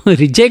have to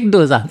reject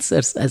those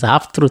answers as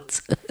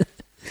half-truths.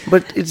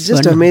 But it's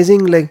just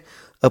amazing, like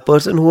a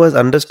person who has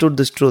understood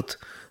this truth,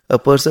 a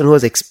person who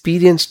has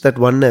experienced that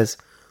oneness,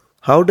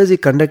 how does he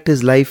conduct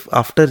his life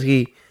after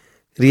he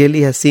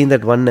really has seen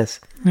that oneness?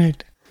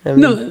 Right.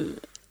 No,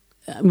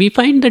 we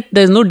find that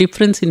there's no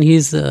difference in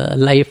his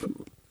life.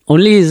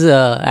 Only his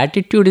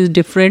attitude is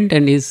different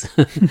and his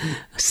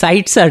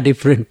sights are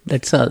different.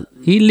 That's all.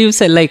 He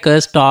lives like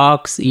us,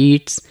 talks,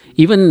 eats.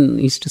 Even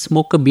used to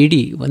smoke a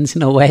bidi once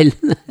in a while.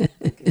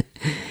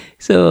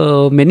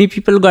 So many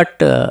people got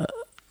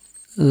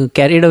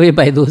carried away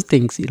by those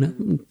things,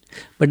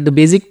 But the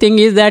basic thing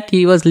is that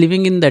he was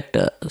living in that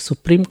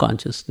supreme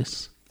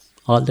consciousness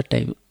all the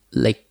time.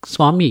 Like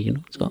Swami,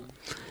 So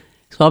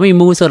Swami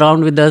moves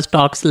around with us,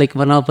 talks like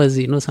one of us,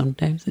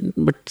 sometimes.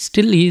 But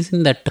still he's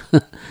in that.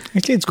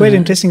 Actually, it's quite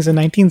interesting. So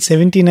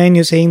 1979,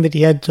 you're saying that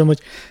he had so much.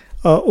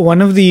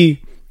 One of the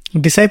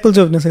disciples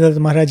of Nisargadatta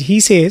Maharaj, he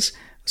says,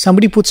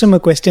 somebody puts him a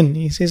question.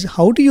 He says,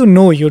 how do you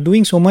know you're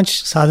doing so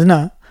much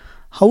sadhana?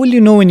 How will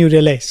you know when you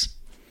realize?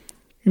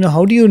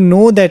 How do you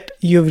know that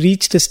you have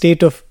reached a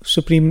state of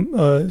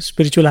supreme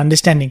spiritual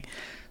understanding?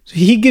 So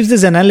he gives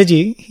this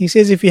analogy. He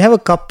says, if you have a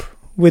cup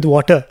with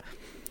water,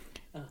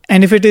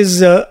 and if it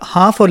is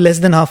half or less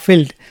than half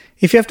filled,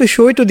 if you have to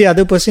show it to the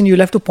other person, you'll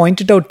have to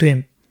point it out to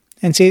him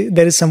and say,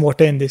 there is some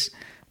water in this.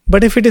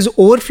 But if it is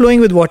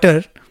overflowing with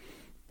water,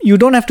 you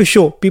don't have to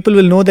show. People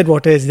will know that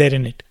water is there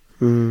in it.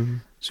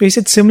 So he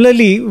said,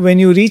 similarly, when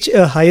you reach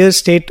a higher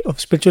state of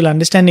spiritual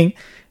understanding,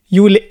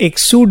 you will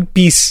exude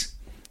peace.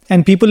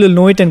 and people will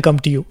know it and come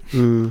to you.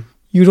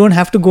 You don't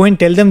have to go and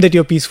tell them that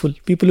you're peaceful.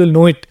 People will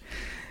know it.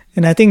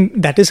 And I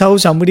think that is how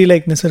somebody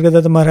like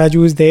Nisargadatta Maharaj,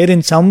 who is there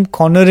in some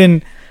corner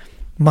in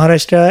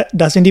Maharashtra,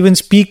 doesn't even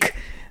speak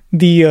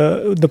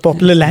the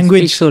popular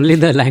language. Speaks only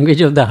the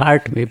language of the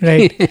heart, maybe.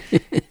 Right.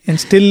 And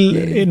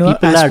still,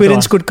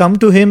 aspirants could come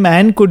to him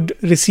and could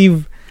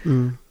receive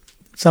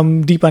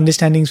some deep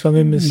understandings from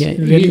him. Is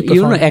really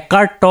profound.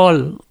 Eckhart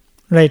Tolle,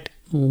 right,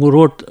 who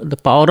wrote The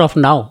Power of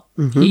Now,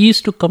 he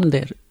used to come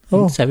there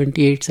in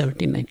 78,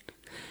 79.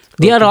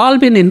 They are all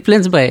been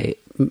influenced by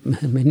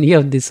many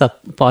of these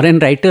foreign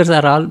writers.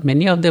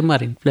 Many of them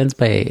are influenced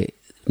by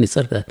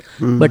Nisarga,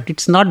 but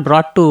it's not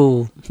brought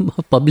to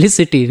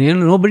publicity.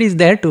 Nobody is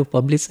there to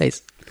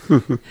publicize.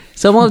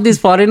 Some of these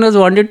foreigners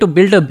wanted to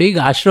build a big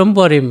ashram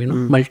for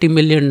him,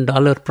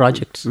 multi-million-dollar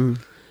projects.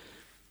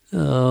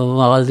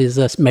 All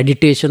these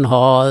meditation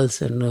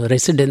halls and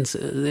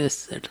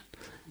residences.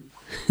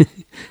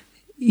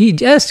 He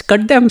just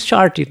cut them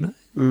short,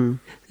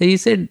 He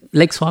said,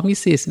 like Swami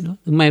says,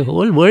 my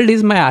whole world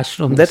is my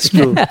ashram. That's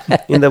true.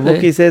 In the book,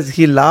 he says,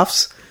 he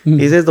laughs.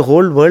 He says, the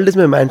whole world is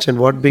my mansion.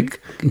 What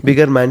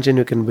bigger mansion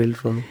you can build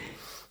for me?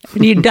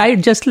 And he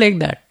died just like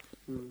that.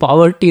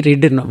 Poverty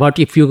ridden. What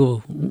if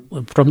you,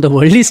 from the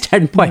worldly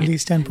standpoint,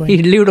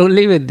 he lived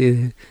only with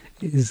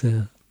his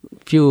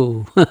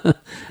few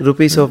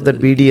rupees of that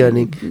BD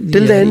earning.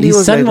 Till the end,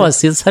 his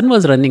son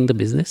was running the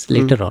business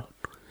later on.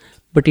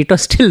 But it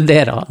was still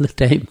there all the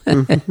time.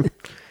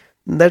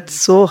 That's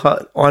so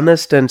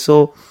honest and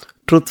so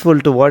truthful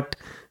to what,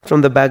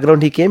 from the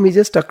background he came, he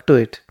just stuck to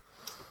it.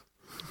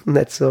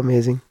 That's so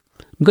amazing.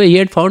 Because he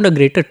had found a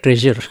greater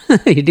treasure.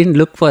 He didn't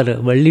look for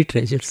worldly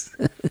treasures.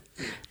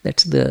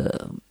 That's the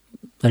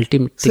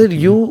ultimate thing. Sir,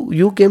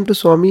 you came to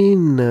Swami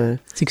in...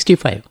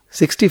 65.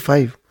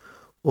 65.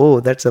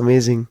 Oh, that's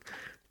amazing.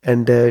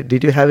 And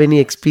did you have any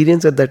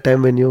experience at that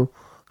time when you...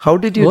 How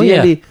did you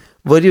really... Yeah.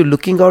 Were you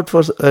looking out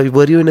for...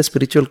 were you in a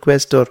spiritual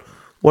quest, or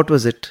what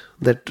was it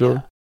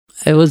that...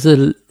 I was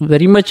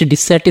very much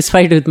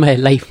dissatisfied with my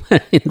life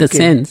in the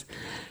sense...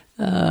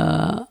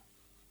 so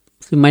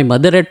my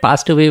mother had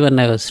passed away when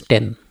I was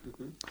 10.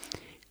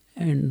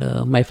 And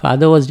my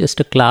father was just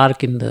a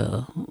clerk in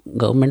the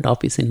government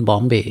office in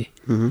Bombay.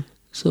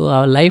 So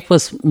our life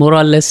was more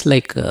or less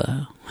like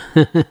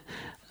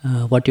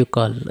what you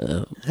call...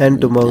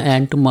 hand to mouth.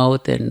 Hand to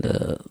mouth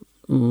and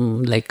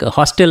like a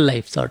hostel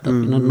life sort of,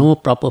 no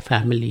proper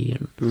family.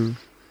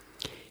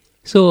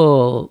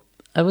 So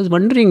I was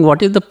wondering,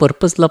 what is the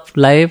purpose of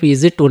life?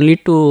 Is it only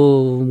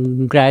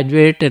to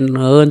graduate and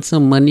earn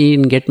some money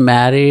and get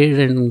married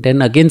and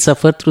then again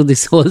suffer through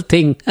this whole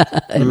thing?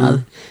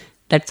 All,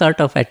 that sort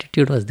of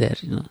attitude was there,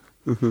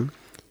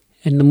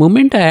 And the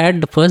moment I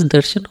had the first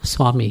darshan of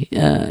Swami,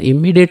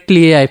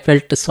 immediately I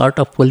felt a sort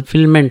of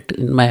fulfillment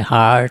in my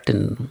heart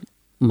and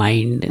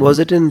mind. Was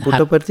it in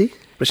Puttaparthi?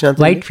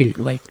 Whitefield.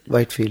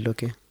 Whitefield,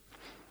 okay.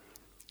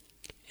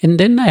 And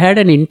then I had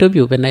an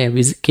interview when I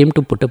came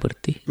to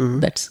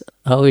Puttaparthi. That's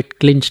how it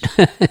clinched.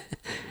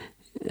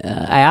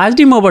 I asked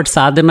him about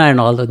sadhana and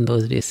all in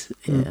those days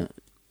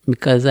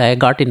because I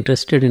got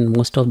interested in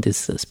most of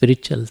these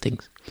spiritual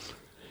things.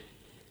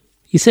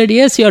 He said,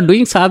 yes, you are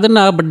doing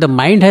sadhana, but the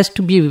mind has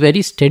to be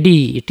very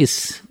steady. It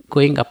is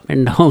going up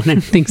and down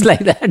and things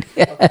like that.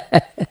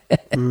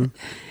 And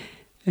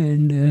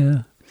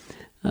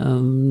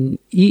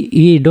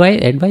he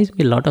advised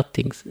me a lot of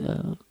things.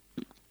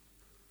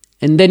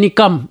 And then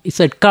he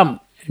said,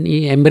 come. And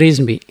he embraced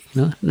me.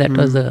 That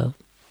was the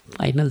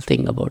final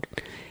thing about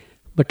it.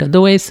 But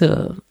otherwise,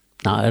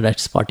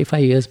 that's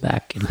 45 years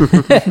back.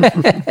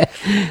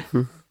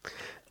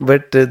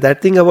 But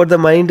that thing about the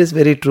mind is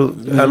very true.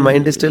 Our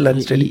mind is still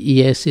unsteady.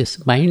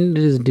 Yes. Mind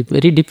is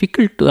very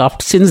difficult to...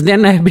 Since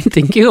then, I have been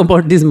thinking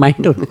about this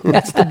mind only.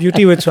 That's the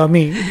beauty with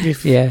Swami.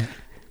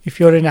 If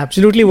you're an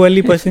absolutely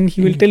worldly person,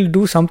 he will tell,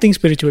 do something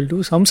spiritual,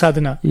 do some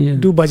sadhana,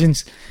 do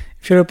bhajans.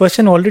 If you're a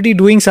person already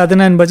doing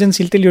sadhana and bhajans,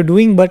 he'll tell you're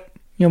doing, but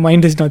your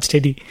mind is not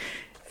steady.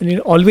 And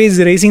you're always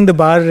raising the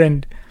bar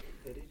and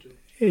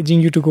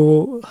edging you to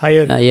go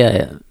higher.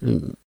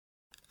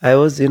 I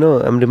was,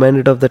 I'm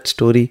reminded of that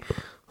story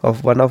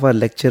of one of our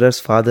lecturers'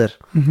 father,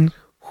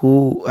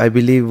 who I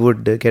believe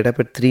would get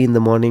up at 3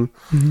 a.m,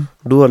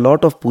 do a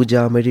lot of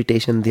puja,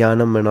 meditation,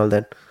 dhyanam and all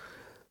that.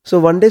 So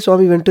one day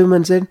Swami went to him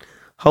and said,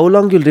 how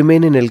long you'll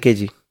remain in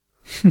LKG?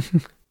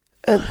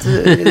 And,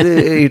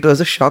 it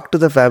was a shock to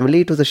the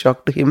family, it was a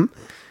shock to him,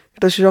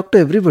 it was a shock to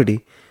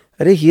everybody.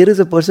 Here is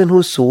a person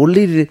who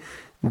solely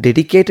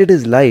dedicated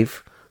his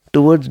life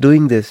towards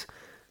doing this.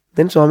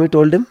 Then Swami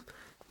told him,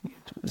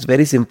 it's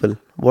very simple.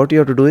 What you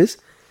have to do is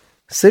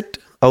sit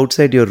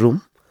outside your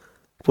room,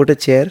 put a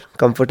chair,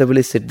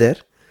 comfortably sit there.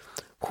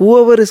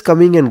 Whoever is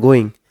coming and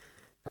going,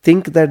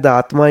 think that the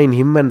Atma in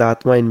him and the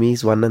Atma in me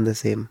is one and the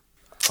same.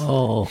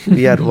 Oh,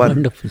 we are one.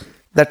 Wonderful.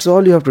 That's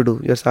all you have to do.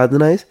 Your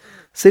sadhana is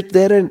sit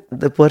there and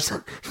the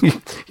person,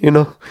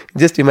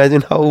 just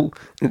imagine how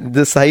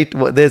the sight,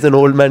 there's an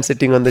old man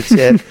sitting on the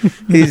chair.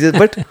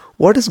 But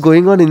what is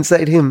going on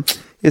inside him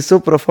is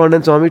so profound.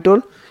 And Swami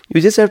told,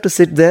 you just have to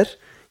sit there,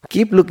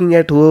 keep looking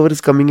at whoever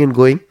is coming and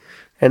going.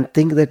 and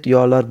think that you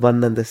all are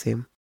one and the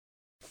same.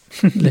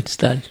 Let's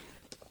start.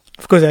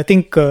 Of course, I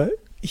think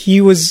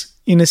he was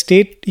in a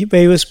state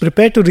where he was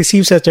prepared to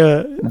receive such a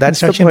That's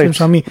the instruction from point.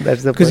 Swami.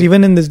 That's the Because point.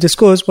 even in this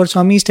discourse, what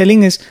Swami is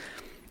telling is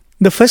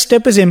the first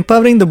step is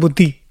empowering the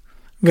buddhi,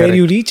 where Correct.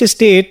 you reach a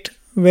state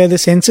where the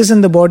senses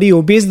and the body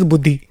obeys the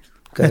buddhi.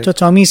 Correct. That's what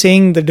Swami is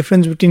saying, the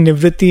difference between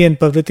nivritti and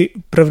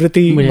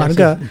pravriti Yes,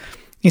 marga. yes.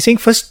 He's saying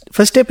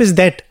first step is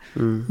that,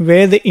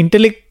 where the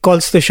intellect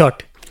calls the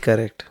shot.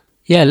 Correct.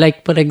 Yeah,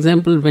 like for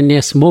example, when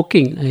you're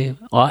smoking,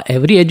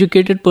 every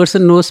educated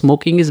person knows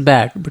smoking is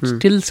bad, but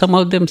still some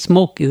of them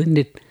smoke, isn't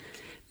it?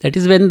 That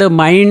is when the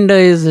mind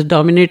is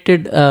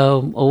dominated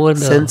over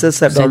the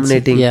Senses are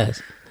dominating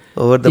Yes.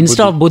 over the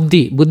Instead buddhi. of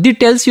buddhi. Buddhi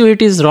tells you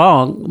it is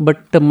wrong,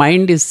 but the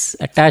mind is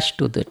attached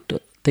to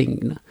that thing.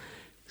 You know.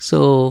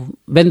 So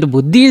when the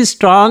buddhi is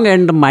strong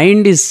and the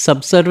mind is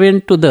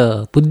subservient to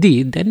the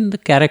buddhi, then the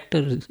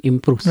character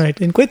improves. Right.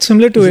 And quite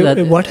similar to Is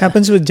that- what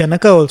happens with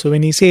Janaka also,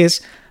 when he says,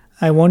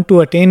 I want to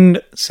attain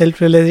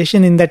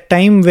self-realization in that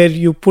time where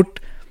you put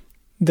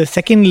the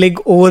second leg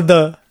over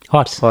the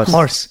Horse.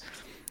 horse.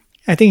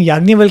 I think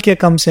Yajnavalkya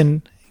comes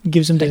and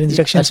gives him that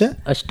instruction, sir.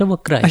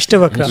 Ashtavakra.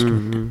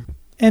 Ashtavakra.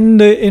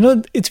 And,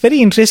 it's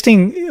very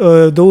interesting,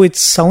 though it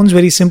sounds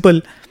very simple.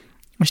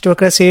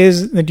 Ashtavakra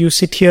says that you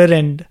sit here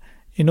and,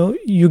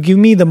 you give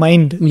me the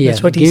mind. Yeah,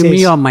 That's what he give says.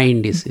 me your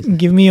mind. Is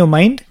Give me your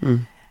mind.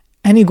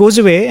 And he goes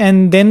away,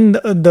 and then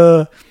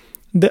the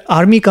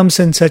army comes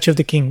in search of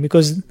the king,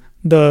 because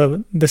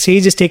the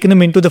sage has taken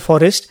him into the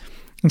forest,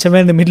 and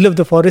somewhere in the middle of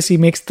the forest he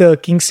makes the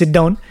king sit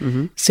down,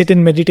 sit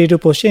in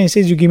meditative posture, and he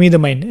says, you give me the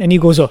mind, and he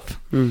goes off.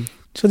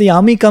 So the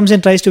army comes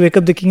and tries to wake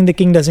up the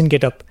king doesn't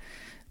get up.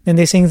 Then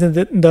they're saying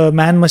that the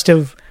man must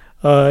have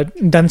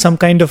done some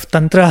kind of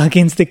tantra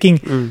against the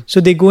king.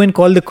 So they go and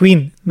call the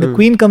queen. The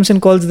queen comes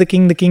and calls the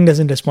king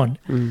doesn't respond.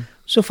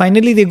 So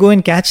finally they go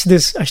and catch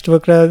this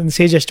Ashtavakra,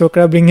 sage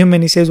Ashtavakra, bring him,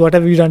 and he says, what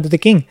have you done to the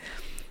king?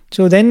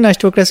 So then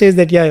Ashtavakra says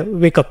that, yeah,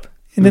 wake up.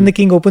 And then the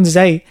king opens his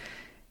eye.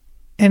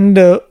 And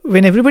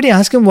when everybody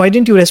asks him, why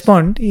didn't you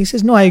respond? He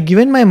says, no, I've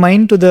given my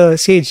mind to the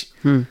sage.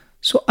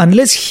 So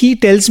unless he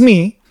tells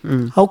me,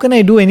 how can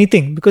I do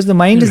anything? Because the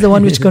mind is the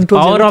one which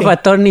controls power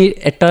everything.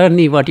 of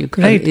attorney, what you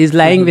call Right. it, is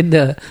lying with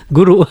the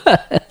guru.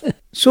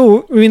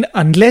 So,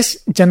 unless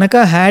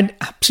Janaka had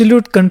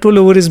absolute control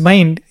over his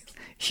mind,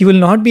 he will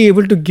not be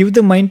able to give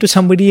the mind to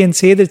somebody and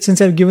say that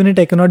since I've given it,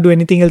 I cannot do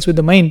anything else with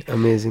the mind.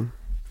 Amazing.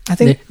 I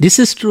think This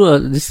is true.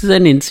 This is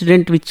an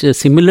incident which is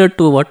similar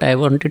to what I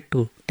wanted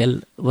to tell.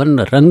 One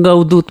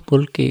Rangaudut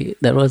Polke,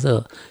 there was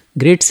a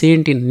great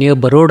saint near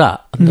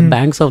Baroda on the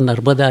banks of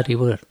Narmada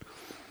river.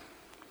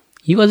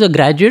 He was a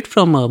graduate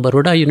from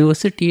Baroda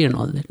University and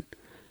all that.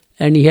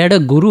 And he had a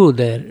guru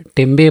there,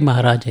 Tembe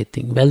Maharaj, I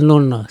think,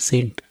 well-known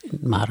saint in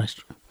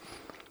Maharashtra.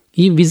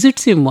 He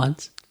visits him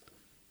once.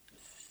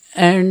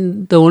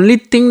 And the only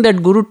thing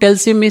that guru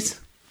tells him is,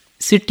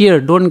 sit here,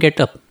 don't get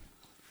up.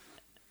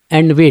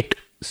 And wait.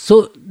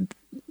 So,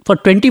 for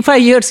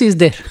 25 years he is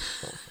there.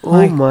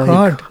 Oh my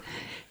God.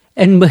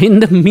 And in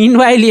the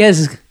meanwhile, he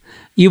has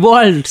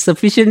evolved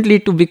sufficiently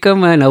to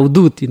become an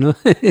avdut,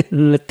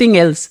 nothing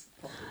else.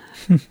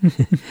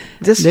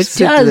 Just That's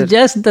sit there.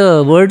 just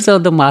the words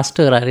of the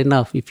master are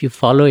enough if you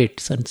follow it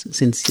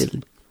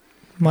sincerely.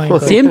 My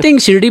God. Same thing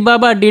Shirdi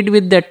Baba did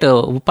with that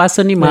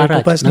Upasani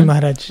Maharaj. Upasani no?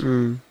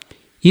 Maharaj.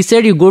 He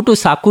said, you go to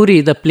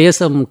Sakuri, the place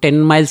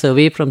 10 miles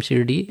away from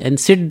Shirdi, and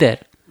sit there.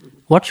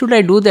 What should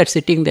I do there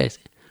sitting there?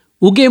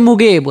 Uge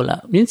muge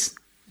bola. Means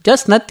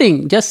just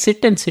nothing. Just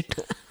sit and sit.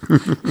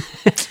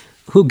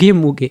 Uge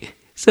muge.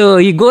 So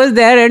he goes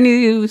there and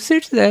he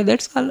sits there.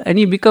 That's all. And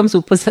he becomes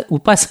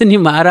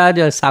Upasani Maharaj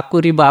or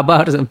Sakuri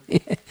Baba or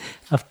something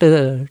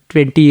after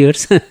 20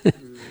 years.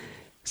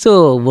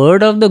 So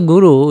word of the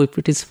Guru, if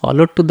it is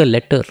followed to the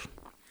letter.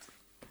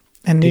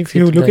 And Takes if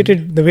you it look at well.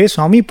 it, the way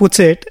Swami puts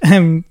it,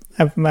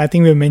 I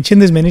think we've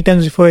mentioned this many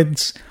times before,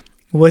 it's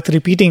worth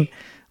repeating.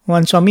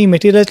 One Swami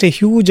materialized a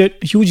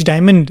huge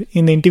diamond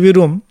in the interview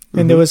room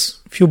when there was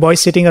few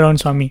boys sitting around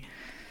Swami.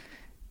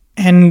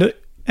 And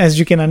as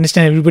you can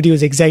understand, everybody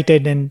was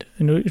excited and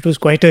it was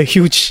quite a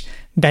huge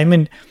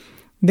diamond.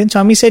 Then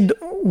Swami said,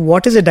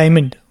 what is a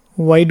diamond?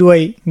 Why do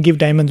I give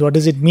diamonds? What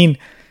does it mean?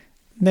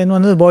 Then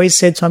one of the boys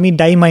said, Swami,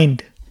 die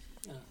mind.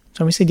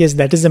 Swami said, yes,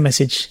 that is the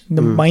message.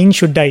 The mind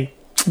should die.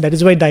 That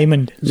is why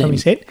diamond, Swami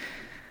said.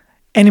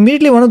 And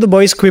immediately one of the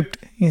boys quipped.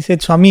 He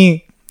said,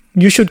 Swami,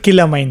 you should kill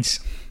our minds.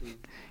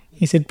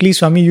 He said, please,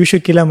 Swami, you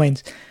should kill our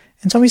minds.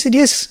 And Swami said,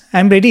 yes,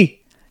 I'm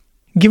ready.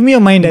 Give me your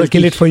mind, I'll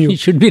kill it for you. He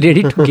should be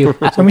ready to give.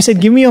 Swami said,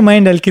 give me your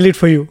mind, I'll kill it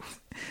for you.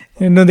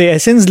 The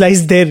essence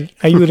lies there.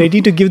 Are you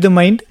ready to give the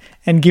mind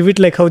and give it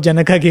like how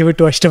Janaka gave it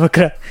to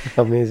Ashtavakra?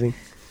 Amazing.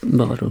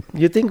 Baru.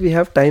 You think we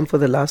have time for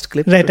the last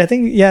clip? Right, I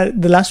think,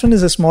 the last one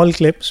is a small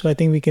clip. So I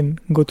think we can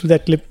go through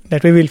that clip.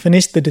 That way we'll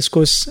finish the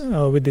discourse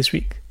with this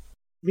week.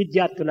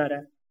 విద్యార్థులారా,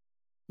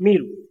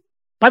 మీరు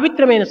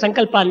పవిత్రమైన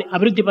సంకల్పాన్ని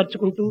అభివృద్ధి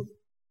పరచుకుంటూ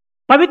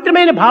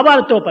పవిత్రమైన భావాల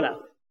తోపల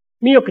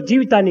మీ యొక్క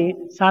జీవితాన్ని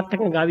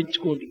సార్థకంగా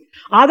గావించుకోండి.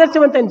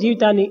 ఆదర్శవంతమైన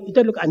జీవితాన్ని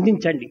ఇతరులకు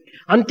అందించండి.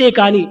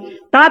 అంతేకాని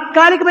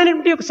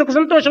తాత్కాలికమైనటువంటి యొక్క సుఖ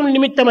సంతోషం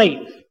నిమిత్తమై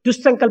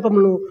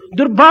దుస్సంకల్పములను,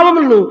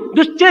 దుర్భావములను,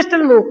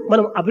 దుశ్చేష్టలను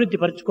మనం అభివృద్ధి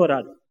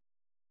పరచుకోరాదు.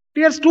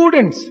 Dear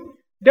students,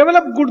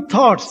 develop good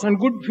thoughts and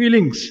good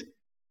feelings.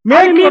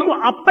 అవి మీకు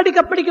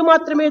అప్పటికప్పటికి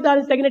మాత్రమే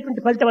దానికి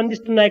తగినటువంటి ఫలితం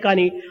అందిస్తున్నాయి.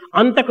 కానీ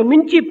అంతకు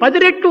మించి 10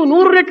 రెట్లు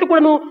 100 రెట్లు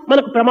కూడాను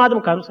మనకు ప్రమాదం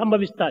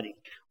సంభవిస్తుంది.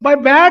 By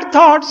bad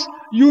thoughts,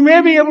 you may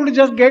be able to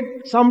just get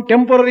some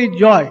temporary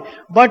joy,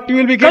 but you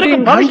will be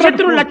getting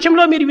భవిష్యత్తు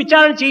లక్ష్యంలో మీరు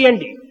విచారణ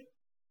చేయండి.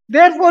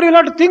 Therefore, you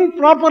have to think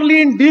properly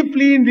and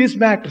deeply in these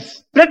matters.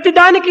 ప్రతి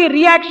దానికి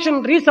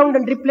రియాక్షన్, రీసౌండ్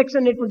అండ్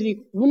రిఫ్లెక్షన్ అనేటువంటిది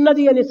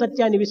ఉన్నది అనే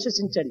సత్యాన్ని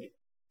విశ్వసించండి.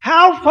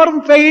 Have firm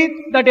faith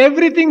that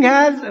everything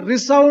has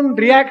resound,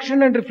 reaction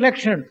and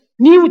reflection.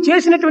 నీవు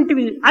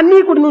చేసినటువంటివి అన్నీ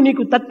కూడా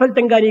నీకు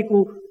తత్ఫలితంగా నీకు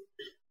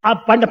ఆ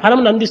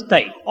ఫలమును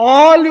అందిస్తాయి.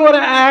 All your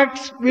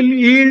acts will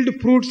yield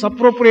fruits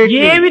appropriately.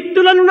 ఏ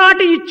విత్తులను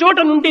నాటి ఈ చోట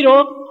నుండినో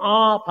ఆ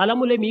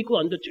ఫలములే మీకు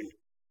అందుచుండు.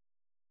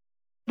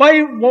 By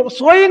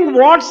sowing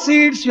what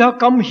seeds you have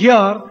come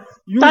here,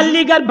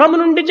 తల్లి గర్భము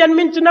నుండి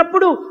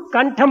జన్మించినప్పుడు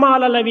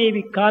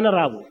కంఠమాలలవేవి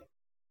కానరావు.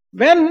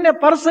 when a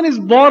person is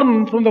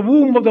born from the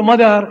womb of the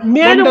mother,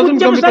 one doesn't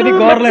come with any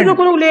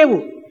garland. లేవు.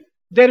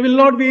 There will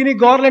not be any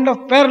garland of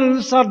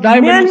pearls or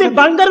diamonds.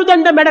 బంగారు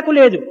దండ మెడకు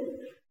లేదు.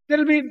 There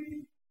will be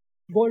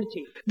gold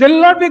chain. There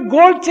will not be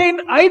gold chain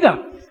either.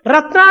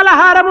 రత్నాల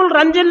హారములు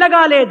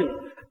రంజిల్లగా లేదు.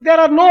 There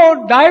are no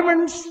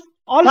diamonds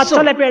also.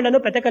 పచ్చల పేడను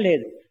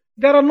పెతకలేదు.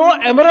 There are no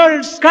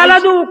emeralds.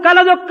 కలదు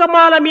కలదొక్క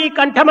మాల మీ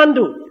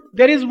కంఠమందు.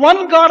 There is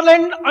one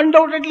garland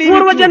undoubtedly.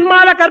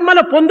 పూర్వజన్మాల కర్మల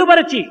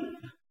పొందుపరచి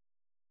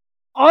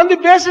on the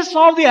basis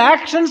of the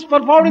actions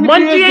performed in the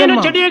previous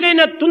janma,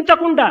 చెడుగైన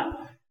తుంచకుండా,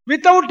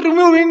 without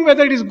removing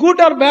whether it is good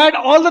or bad,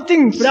 all the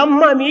things.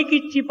 బ్రహ్మ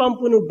మీకిచ్చి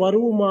పంపును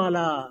బరువుమాల,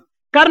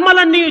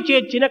 కర్మలన్నీ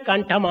చేర్చిన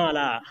కంఠమాల,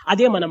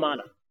 అదే మనమాల.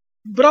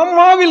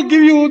 Brahma will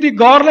give you the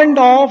garland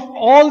of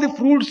all the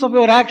fruits of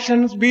your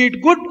actions, be it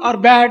good or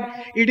bad.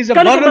 It is a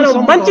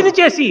burdensome. మంచిని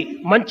చేసి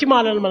మంచి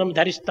మాలను మనం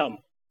ధరిస్తాం.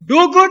 Do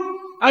good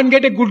and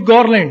get a good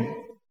garland.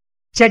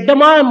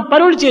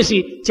 పనులు చేసి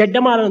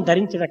చెడ్డమాలను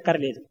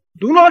ధరించనక్కర్లేదు.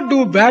 Do not do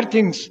bad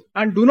things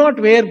and do not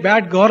wear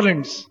bad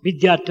garlands.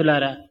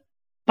 విద్యార్థులారా,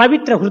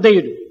 పవిత్ర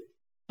హృదయుడు,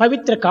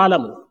 పవిత్ర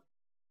కాలము.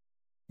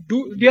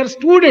 Dear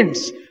students,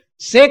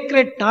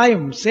 sacred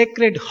time,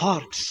 sacred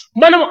hearts.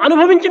 మనం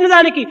అనుభవించిన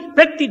దానికి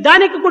ప్రతి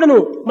దానికి కూడాను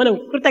మనం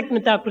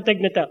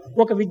కృతజ్ఞత.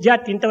 ఒక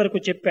విద్యార్థి ఇంతవరకు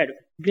చెప్పాడు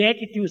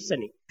గ్రాటిట్యూడ్స్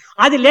అని.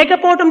 అది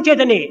లేకపోవటం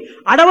చేతనే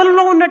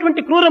అడవులలో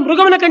ఉన్నటువంటి క్రూర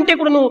మృగముల కంటే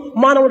కూడాను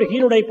మానవుడు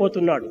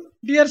హీనుడైపోతున్నాడు.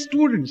 Dear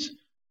students,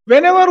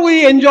 whenever we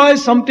enjoy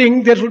something,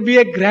 there should be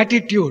a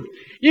gratitude.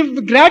 If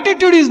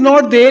gratitude is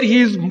not there, he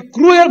is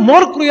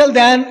more cruel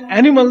than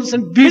animals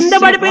and beasts. కింద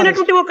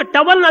పడిపోయినటువంటి ఒక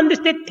టవల్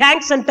అందిస్తే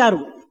థ్యాంక్స్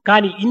అంటారు.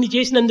 కానీ ఇన్ని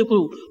చేసినందుకు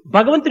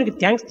భగవంతునికి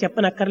థ్యాంక్స్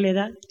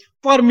చెప్పనక్కర్లేదా?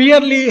 For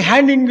merely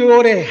handing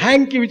over a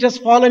hanky which has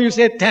fallen, you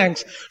say thanks.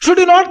 Should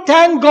you not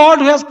thank God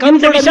who has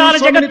conferred విశాల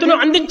జగత్తును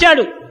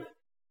అందించాడు.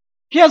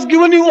 He has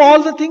given you all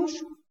the things.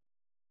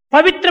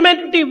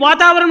 పవిత్రమైనటువంటి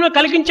వాతావరణం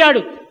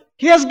కలిగించాడు.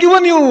 He has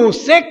given you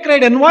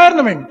sacred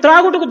environment.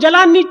 త్రాగుటకు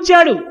జలాన్ని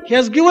ఇచ్చాడు. He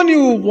has given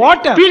you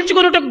water.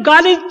 పీల్చుకొనుటకు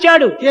గాలి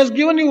ఇచ్చాడు. He has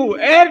given you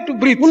air to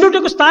breathe.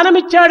 ఉండుటకు స్థానం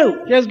ఇచ్చాడు.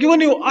 He has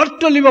given you earth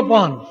to live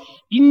upon.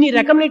 ఇన్ని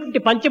రకమైనటువంటి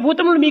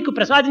పంచభూతములు మీకు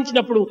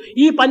ప్రసాదించినప్పుడు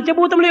ఈ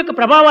పంచభూతముల యొక్క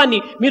ప్రభావాన్ని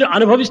మీరు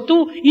అనుభవిస్తూ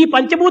ఈ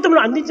పంచభూతములు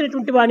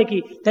అందించినటువంటి వానికి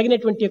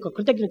తగినటువంటి యొక్క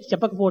కృతజ్ఞత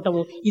చెప్పకపోవటం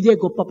ఇదే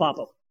గొప్ప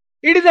పాపం.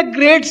 It is a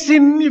great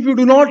sin if you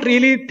do not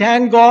really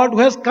thank God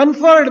who has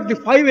conferred the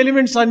 5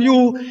 elements on you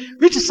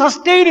which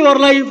sustain your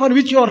life and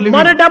which you are living.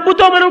 మన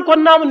డబ్బుతో మనం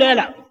కొన్నాము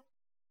నేల.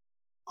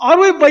 Are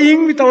we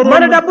buying with our own?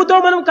 మన డబ్బుతో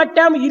మనం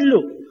కట్టాము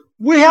ఇల్లు.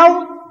 We have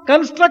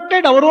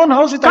constructed our own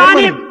house with our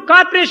money.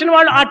 Corporation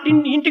వాళ్ళు ఆ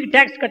ఇంటికి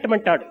ట్యాక్స్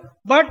కట్టమంటాడు.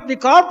 But the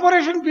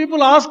corporation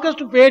people ask us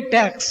to pay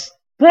tax.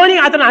 పోనీ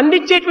అతను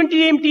అందించేటువంటి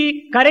ఏమిటి?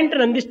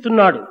 కరెంటును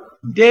అందిస్తున్నాడు.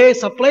 They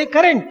supply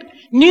current.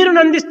 నీరును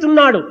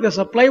అందిస్తున్నాడు. They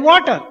supply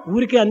water.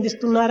 ఊరికే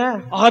అందిస్తున్నారా?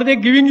 Are they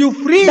giving you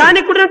free?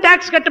 దానికి కూడా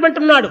ట్యాక్స్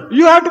కట్టమంటున్నాడు.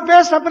 You have to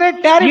pay separate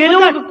tariff. ఏదో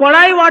ఒక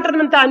కొళాయి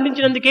వాటర్ అంతా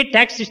అందించినందుకే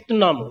ట్యాక్స్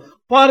ఇస్తున్నాము.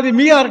 For the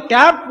mere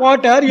tap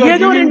water, you are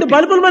ఏదో giving. 2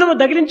 బల్బులు మనం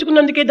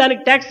దగిలించుకున్నందుకే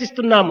దానికి ట్యాక్స్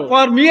ఇస్తున్నాము.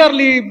 For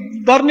merely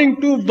burning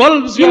 2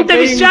 bulbs, you are ఇంత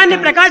paying విషయాన్ని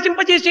tax.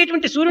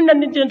 ప్రకాశింపజేసేటువంటి సూర్యుని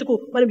అందించినందుకు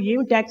మనం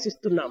ఏమి ట్యాక్స్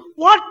ఇస్తున్నాము?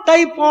 What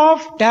type of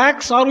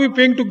tax are we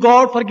paying to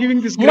God for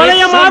giving this great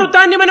మలయ sun?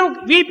 మారుతాన్ని మనం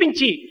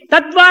వీపించి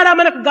తద్వారా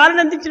మనకు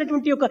గాలిని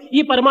అందించినటువంటి యొక్క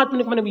ఈ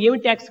పరమాత్మనికి మనం ఏమి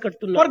ట్యాక్స్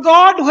కడుతున్నాం? For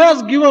God who has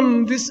given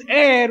this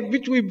air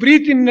which we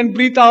breathe in and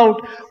breathe out,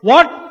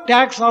 what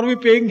tax are we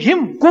paying him?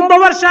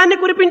 కుంభవర్షాన్ని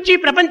కురిపించి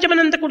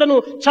ప్రపంచమనంతా కూడాను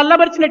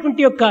చల్లబరిచినటువంటి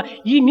యొక్క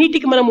ఈ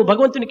నీటికి మనము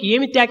భగవంతునికి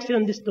ఏమి ట్యాక్స్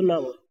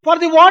అందిస్తున్నాము? For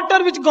the water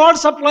which God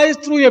supplies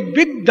through a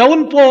big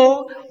downpour,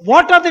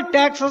 what are the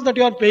taxes that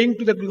you are paying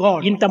to the God?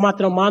 ఇంత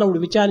మాత్రం మానవుడు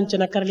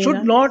విచారించనక్కర్లేదా?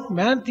 Should not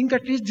man think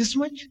at least this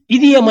much?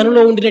 ఇది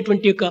మనలో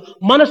ఉండినటువంటి యొక్క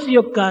మనసు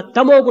యొక్క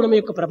తమో గుణం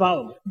యొక్క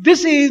ప్రభావం.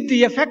 This is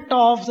the effect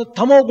of the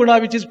tamo guna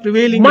which is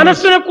prevailing in us.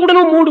 మనస్సులో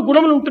కూడాను 3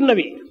 గుణములు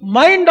ఉంటున్నవి.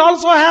 Mind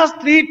also has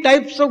 3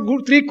 types of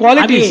good, 3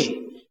 qualities.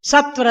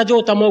 సత్వ రజో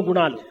తమో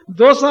గుణాలు.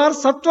 Those are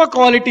sattva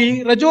quality,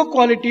 rajo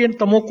quality and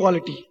tamo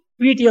quality.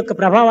 వీటి యొక్క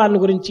ప్రభావాలను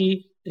గురించి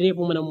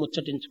రేపు మనం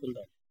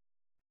ముచ్చటించుకుందాం.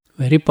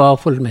 Very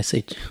powerful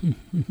message.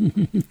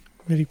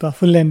 Very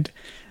powerful, and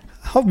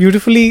how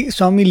beautifully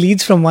Swami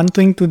leads from one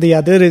thing to the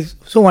other is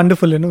so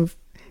wonderful,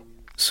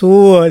 so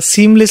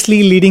seamlessly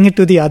leading it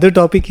to the other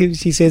topic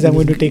he says I'm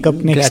going to take up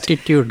next.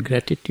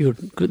 Gratitude.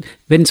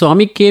 When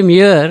Swami came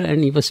here and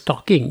he was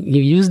talking,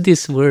 he used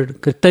this word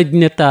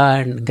kritajnata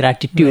and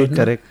gratitude.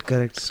 Right,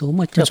 correct. So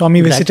much When of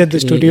Swami visited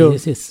the studio.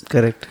 Yes.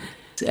 Correct.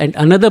 And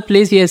another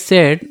place he has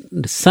said,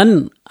 the sun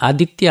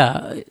Aditya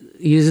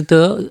is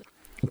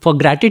for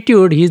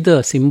gratitude he is the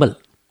symbol.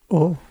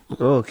 Oh,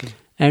 Okay.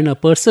 And a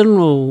person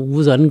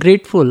who's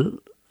ungrateful,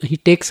 he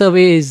takes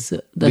away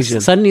the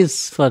Vision. sun is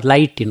for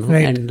light,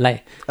 Right. and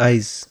light.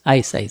 Eyes.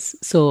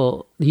 So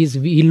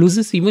he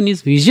loses even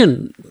his vision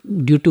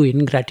due to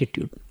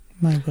ingratitude.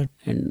 my God.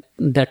 And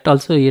that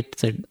also he had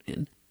said.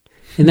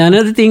 And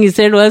another thing he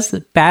said was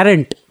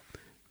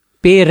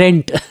pay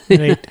rent.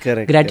 Right.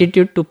 Correct.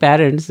 Gratitude to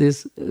parents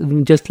is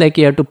just like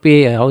you have to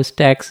pay house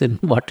tax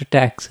and water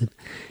tax.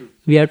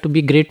 We have to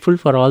be grateful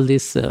for all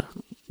these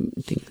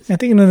things. I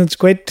think it's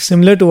quite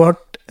similar to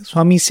what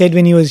Swami said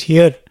when he was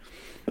here,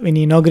 when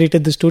he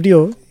inaugurated the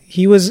studio.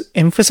 He was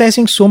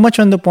emphasizing so much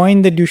on the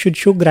point that you should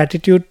show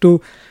gratitude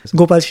to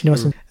Gopal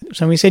Srinivasan.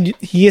 Swami said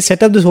he has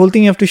set up this whole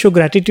thing, you have to show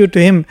gratitude to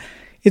him.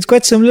 It's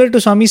quite similar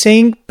to Swami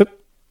saying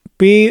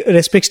pay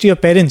respects to your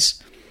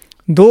parents.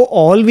 Though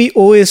all we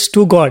owe is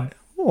to God,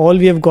 all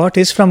we have got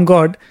is from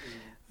God,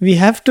 we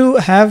have to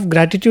have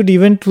gratitude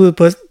even to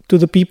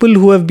the people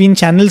who have been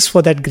channels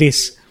for that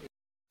grace.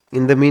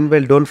 In the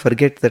meanwhile, don't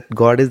forget that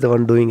God is the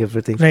one doing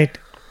everything. Right.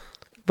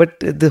 But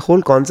the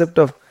whole concept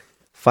of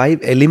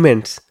 5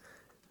 elements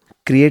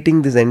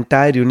creating this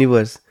entire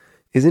universe,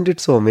 isn't it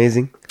so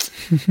amazing?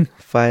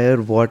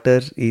 Fire,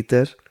 water,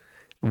 ether,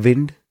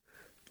 wind,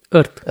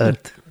 earth.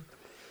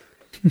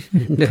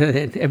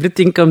 And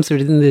everything comes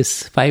within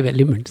these 5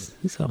 elements.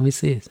 Swami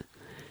says.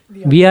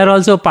 We are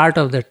also part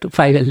of that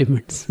 5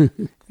 elements.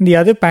 The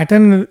other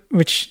pattern,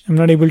 which I'm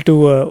not able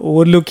to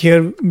overlook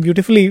here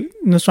beautifully,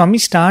 Swami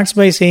starts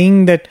by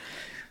saying that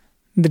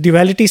the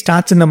duality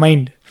starts in the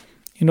mind.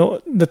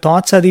 The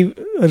thoughts are the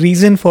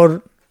reason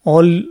for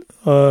all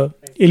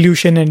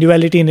illusion and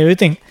duality and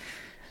everything.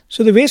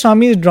 So the way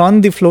Swami has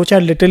drawn the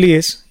flowchart literally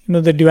is,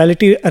 the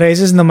duality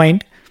arises in the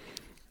mind.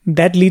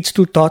 That leads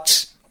to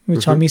thoughts,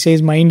 which Swami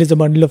says mind is a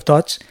bundle of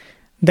thoughts.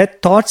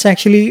 That thoughts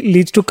actually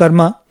leads to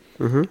karma.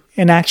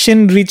 And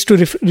action leads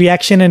to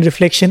reaction and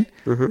reflection,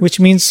 which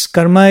means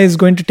karma is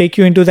going to take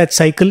you into that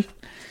cycle.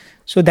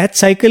 So that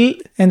cycle,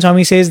 and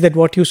Swami says that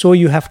what you sow,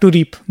 you have to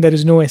reap. There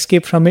is no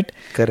escape from it.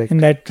 Correct.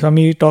 And that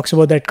Swami talks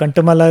about that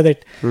Kantamala,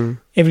 that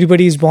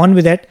everybody is born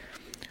with that.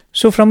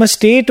 So from a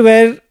state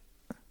where,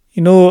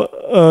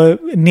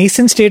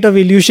 nascent state of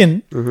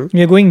illusion,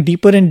 we are going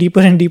deeper and deeper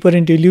and deeper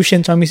into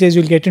illusion. Swami says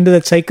you'll get into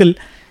that cycle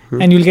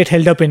and you'll get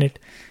held up in it.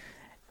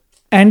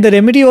 And the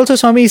remedy also,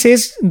 Swami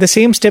says, the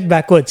same step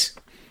backwards.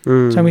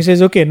 Swami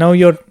says, okay, now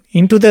you're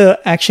into the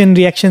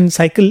action-reaction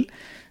cycle.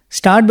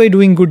 Start by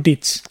doing good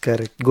deeds.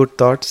 Correct. Good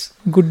thoughts.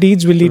 Good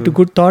deeds will lead to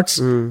good thoughts.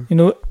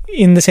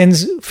 In the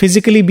sense,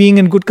 physically being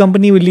in good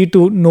company will lead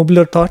to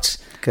nobler thoughts.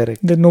 Correct.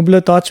 The nobler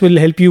thoughts will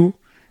help you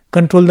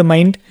control the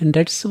mind. And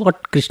that's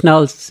what Krishna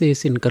also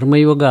says in Karma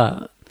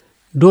Yoga.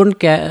 Don't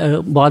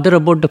bother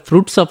about the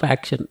fruits of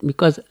action,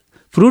 because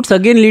fruits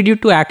again lead you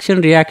to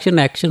action,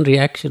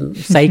 reaction,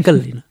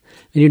 cycle.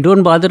 When you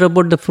don't bother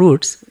about the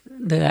fruits,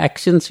 the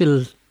actions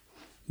will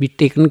be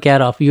taken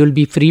care of. You will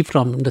be free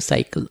from the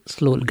cycle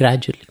slowly,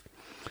 gradually.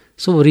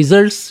 So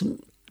results,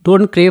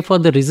 don't crave for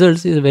the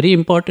results is very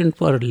important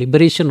for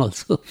liberation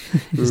also.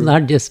 It's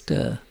not just...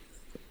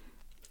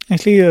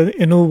 Actually,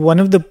 one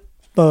of the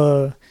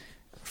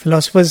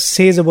philosophers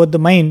says about the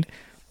mind,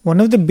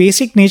 one of the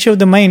basic nature of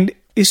the mind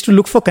is to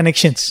look for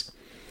connections.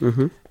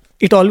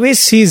 It always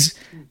sees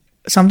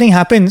something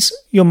happens,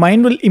 your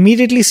mind will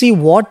immediately see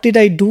what did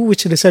I do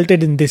which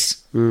resulted in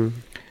this.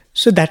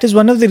 So that is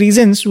one of the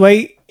reasons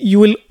why you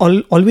will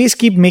always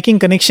keep making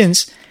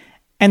connections,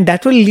 and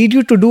that will lead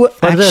you to do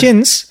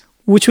actions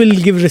which will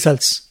give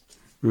results.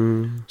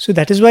 So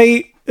that is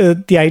why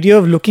the idea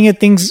of looking at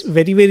things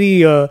very,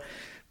 very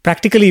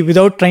practically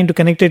without trying to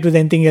connect it with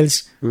anything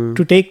else,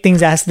 to take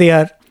things as they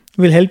are,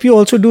 will help you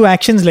also do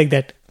actions like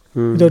that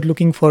without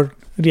looking for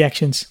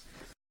reactions.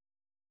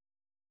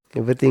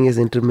 Everything is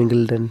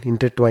intermingled and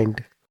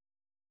intertwined.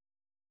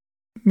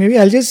 Maybe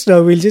we'll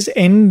just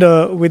end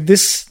with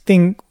this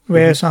thing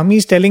where Swami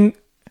is telling,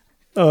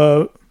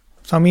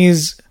 Swami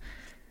is,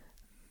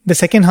 the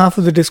second half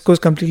of the discourse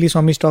completely,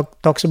 Swami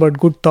talks about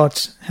good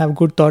thoughts, have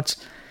good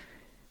thoughts.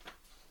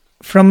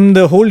 From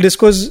the whole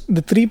discourse,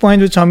 the 3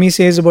 points which Swami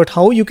says about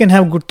how you can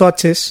have good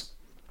thoughts is,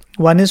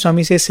 one is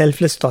Swami says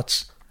selfless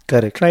thoughts.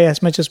 Correct. Try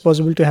as much as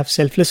possible to have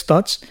selfless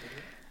thoughts.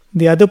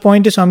 The other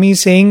point is Swami is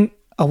saying,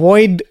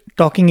 avoid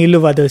talking ill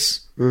of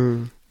others.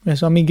 Where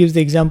Swami gives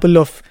the example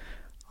of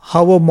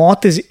how a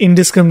moth is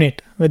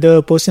indiscriminate, whether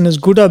a person is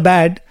good or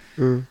bad.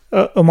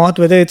 A moth,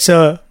 whether it's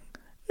a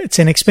it's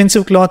an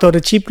expensive cloth or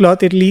a cheap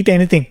cloth, it'll eat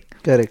anything.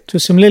 Correct. So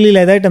similarly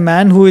like that, a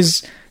man who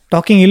is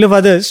talking ill of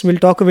others will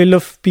talk ill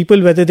of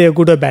people whether they are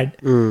good or bad.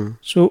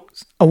 So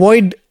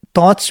avoid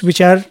thoughts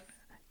which are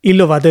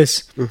ill of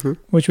others,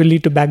 which will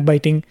lead to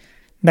backbiting.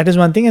 That is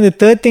one thing. And the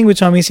third thing which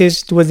Swami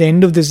says towards the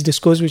end of this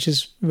discourse, which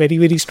is very,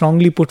 very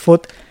strongly put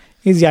forth,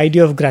 is the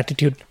idea of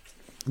gratitude.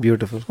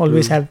 Beautiful.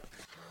 Always have.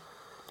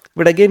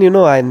 But again,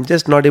 I'm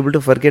just not able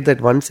to forget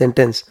that one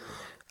sentence.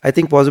 I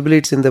think possibly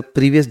it's in the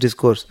previous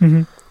discourse.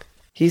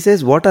 He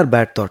says, what are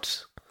bad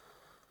thoughts?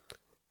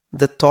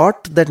 The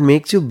thought that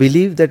makes you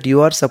believe that you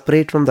are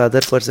separate from the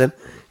other person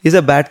is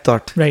a bad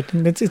thought. Right.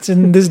 And it's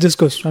in this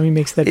discourse. Swami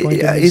makes that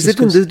point. Is it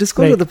in this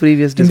discourse or the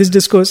previous discourse? In this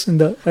discourse, in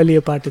the earlier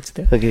part, it's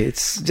there. Okay,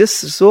 it's just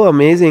so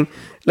amazing.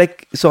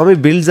 Like Swami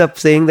builds up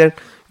saying that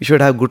you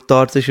should have good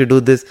thoughts, you should do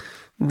this.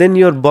 Then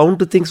you're bound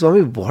to think,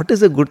 Swami, what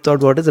is a good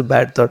thought? What is a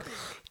bad thought?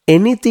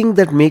 Anything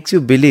that makes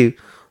you believe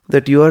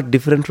that you are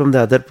different from the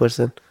other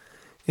person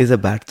is a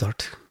bad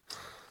thought.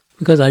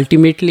 Because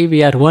ultimately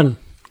we are one.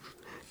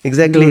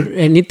 Exactly.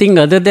 Anything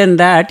other than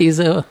that is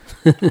a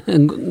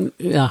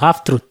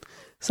half-truth.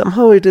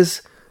 Somehow it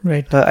is.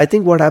 Right. I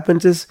think what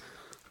happens is,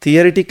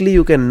 theoretically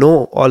you can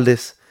know all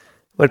this.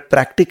 But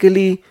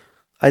practically,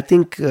 I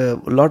think a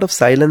lot of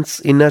silence,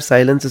 inner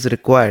silence is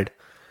required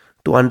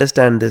to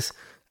understand this.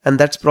 And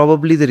that's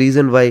probably the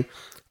reason why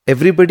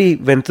everybody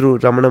went through,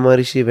 Ramana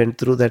Maharishi went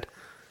through that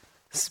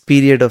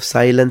period of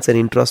silence and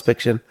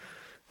introspection.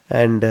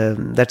 And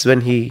that's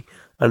when he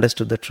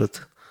understood the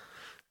truth.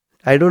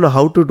 I don't know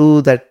how to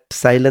do that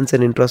silence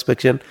and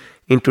introspection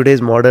in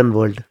today's modern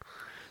world.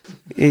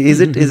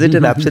 Is it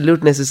an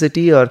absolute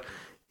necessity, or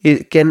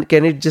can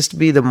it just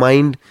be the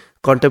mind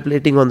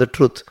contemplating on the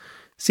truth?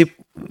 See,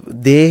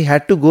 they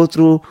had to go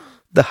through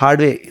the hard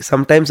way.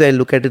 Sometimes I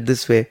look at it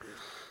this way,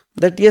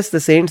 that yes,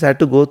 the saints had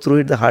to go through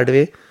it the hard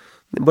way,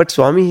 but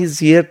Swami is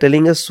here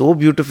telling us so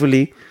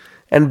beautifully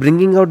and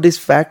bringing out these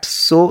facts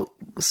so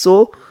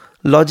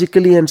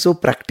logically and so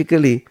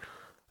practically.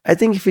 I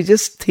think if we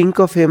just think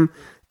of him,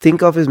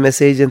 think of his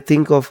message and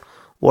think of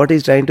what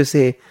he's trying to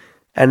say,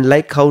 and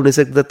like how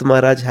Nisargadatta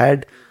Maharaj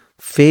had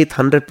faith,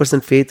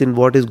 100% faith in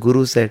what his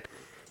Guru said.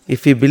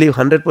 If we believe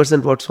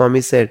 100% what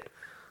Swami said,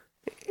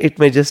 it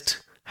may just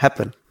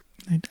happen.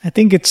 I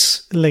think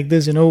it's like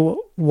this,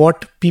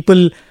 what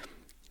people,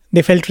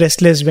 they felt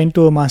restless, went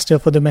to a master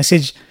for the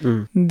message.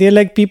 They're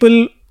like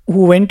people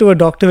who went to a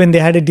doctor when they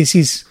had a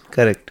disease.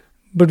 Correct.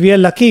 But we are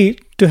lucky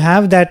to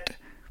have that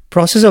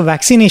process of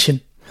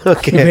vaccination.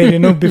 Okay.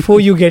 Where,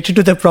 before you get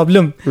into the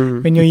problem,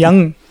 when you're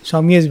young,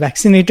 Swami has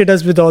vaccinated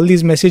us with all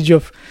these message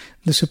of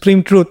the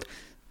supreme truth.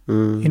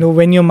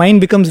 When your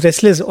mind becomes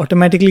restless,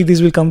 automatically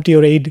these will come to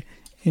your aid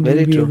and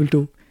you'll be able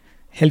to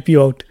help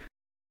you out.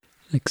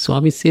 Like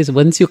Swami says,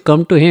 once you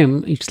come to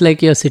him, it's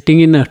like you're sitting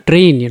in a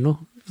train,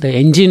 The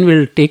engine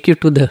will take you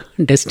to the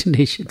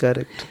destination.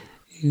 Correct.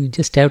 You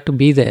just have to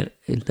be there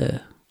in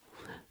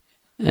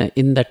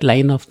that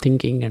line of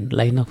thinking and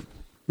line of...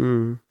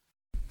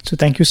 So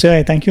thank you, sir.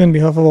 I thank you on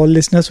behalf of all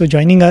listeners for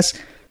joining us.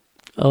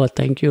 Oh,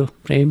 thank you,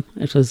 Prem.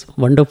 It was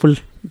wonderful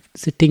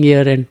sitting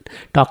here and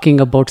talking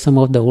about some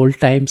of the old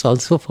times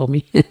also for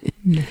me.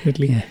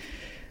 Definitely. Yeah.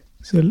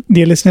 So,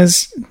 dear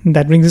listeners,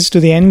 that brings us to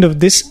the end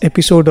of this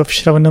episode of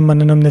Shravanam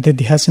Mananam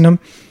Nididhyasanam.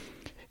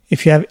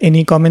 If you have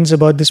any comments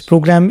about this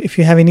program, if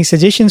you have any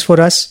suggestions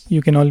for us,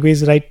 you can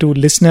always write to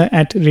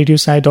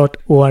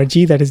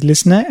listener@radiosai.org. That is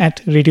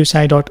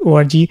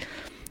listener@radiosai.org.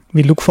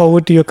 We look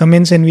forward to your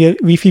comments, and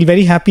we feel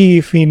very happy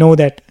if we know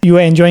that you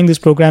are enjoying this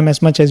program as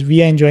much as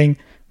we are enjoying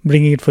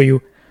bringing it for you.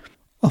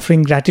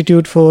 Offering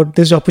gratitude for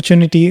this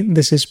opportunity,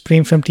 this is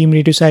Prem from Team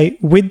Radio Sai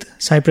with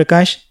Sai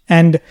Prakash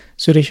and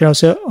Suresh Rao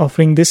sir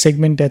offering this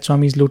segment at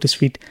Swami's Lotus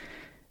Feet.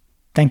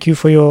 Thank you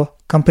for your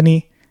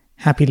company.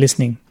 Happy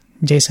listening.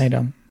 Jai Sai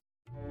Ram.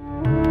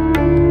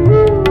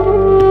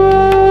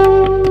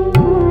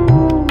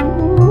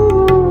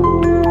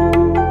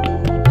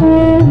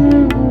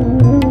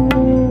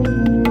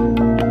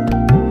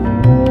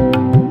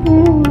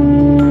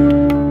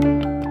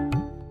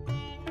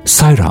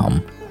 Sai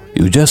Ram,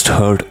 you just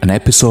heard an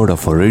episode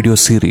of our radio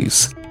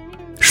series,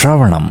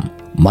 Shravanam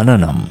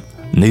Mananam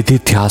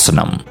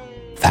Nididhyasanam.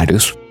 That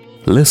is,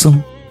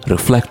 listen,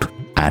 reflect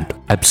and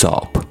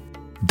absorb.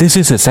 This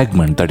is a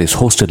segment that is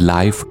hosted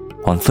live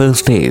on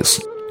Thursdays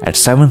at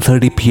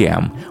 7:30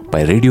 p.m.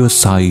 by Radio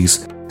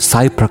Sai's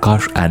Sai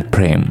Prakash and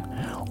Prem,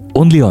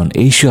 only on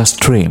Asia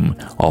stream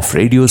of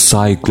Radio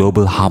Sai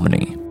Global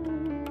Harmony.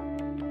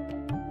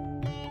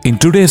 In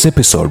today's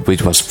episode,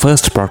 which was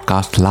first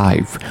broadcast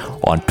live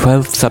on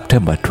 12th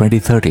September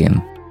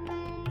 2013,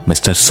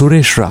 Mr.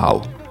 Suresh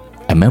Rao,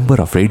 a member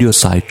of Radio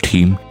Sai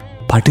team,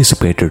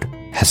 participated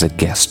as a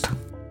guest.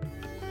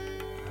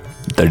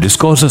 The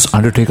discourses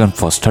undertaken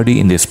for study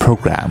in this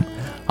program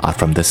are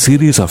from the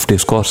series of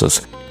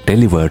discourses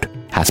delivered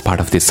as part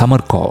of the summer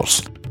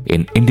course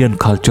in Indian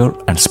Culture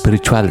and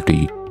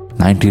Spirituality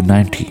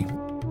 1990.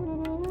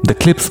 The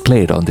clips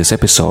played on this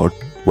episode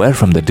were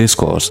from the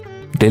discourse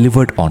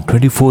delivered on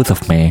 24th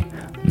of May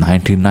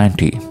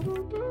 1990.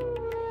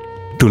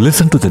 To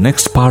listen to the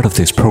next part of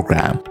this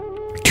program,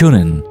 tune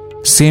in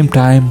same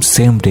time,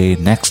 same day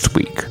next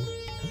week.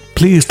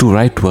 Please do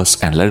write to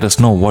us and let us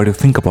know what you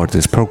think about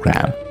this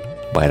program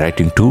by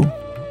writing to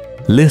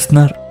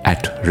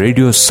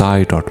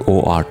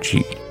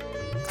listener@radiosai.org.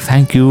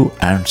 Thank you,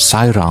 and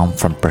Sai Ram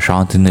from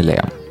Prasanthi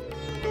Nilayam.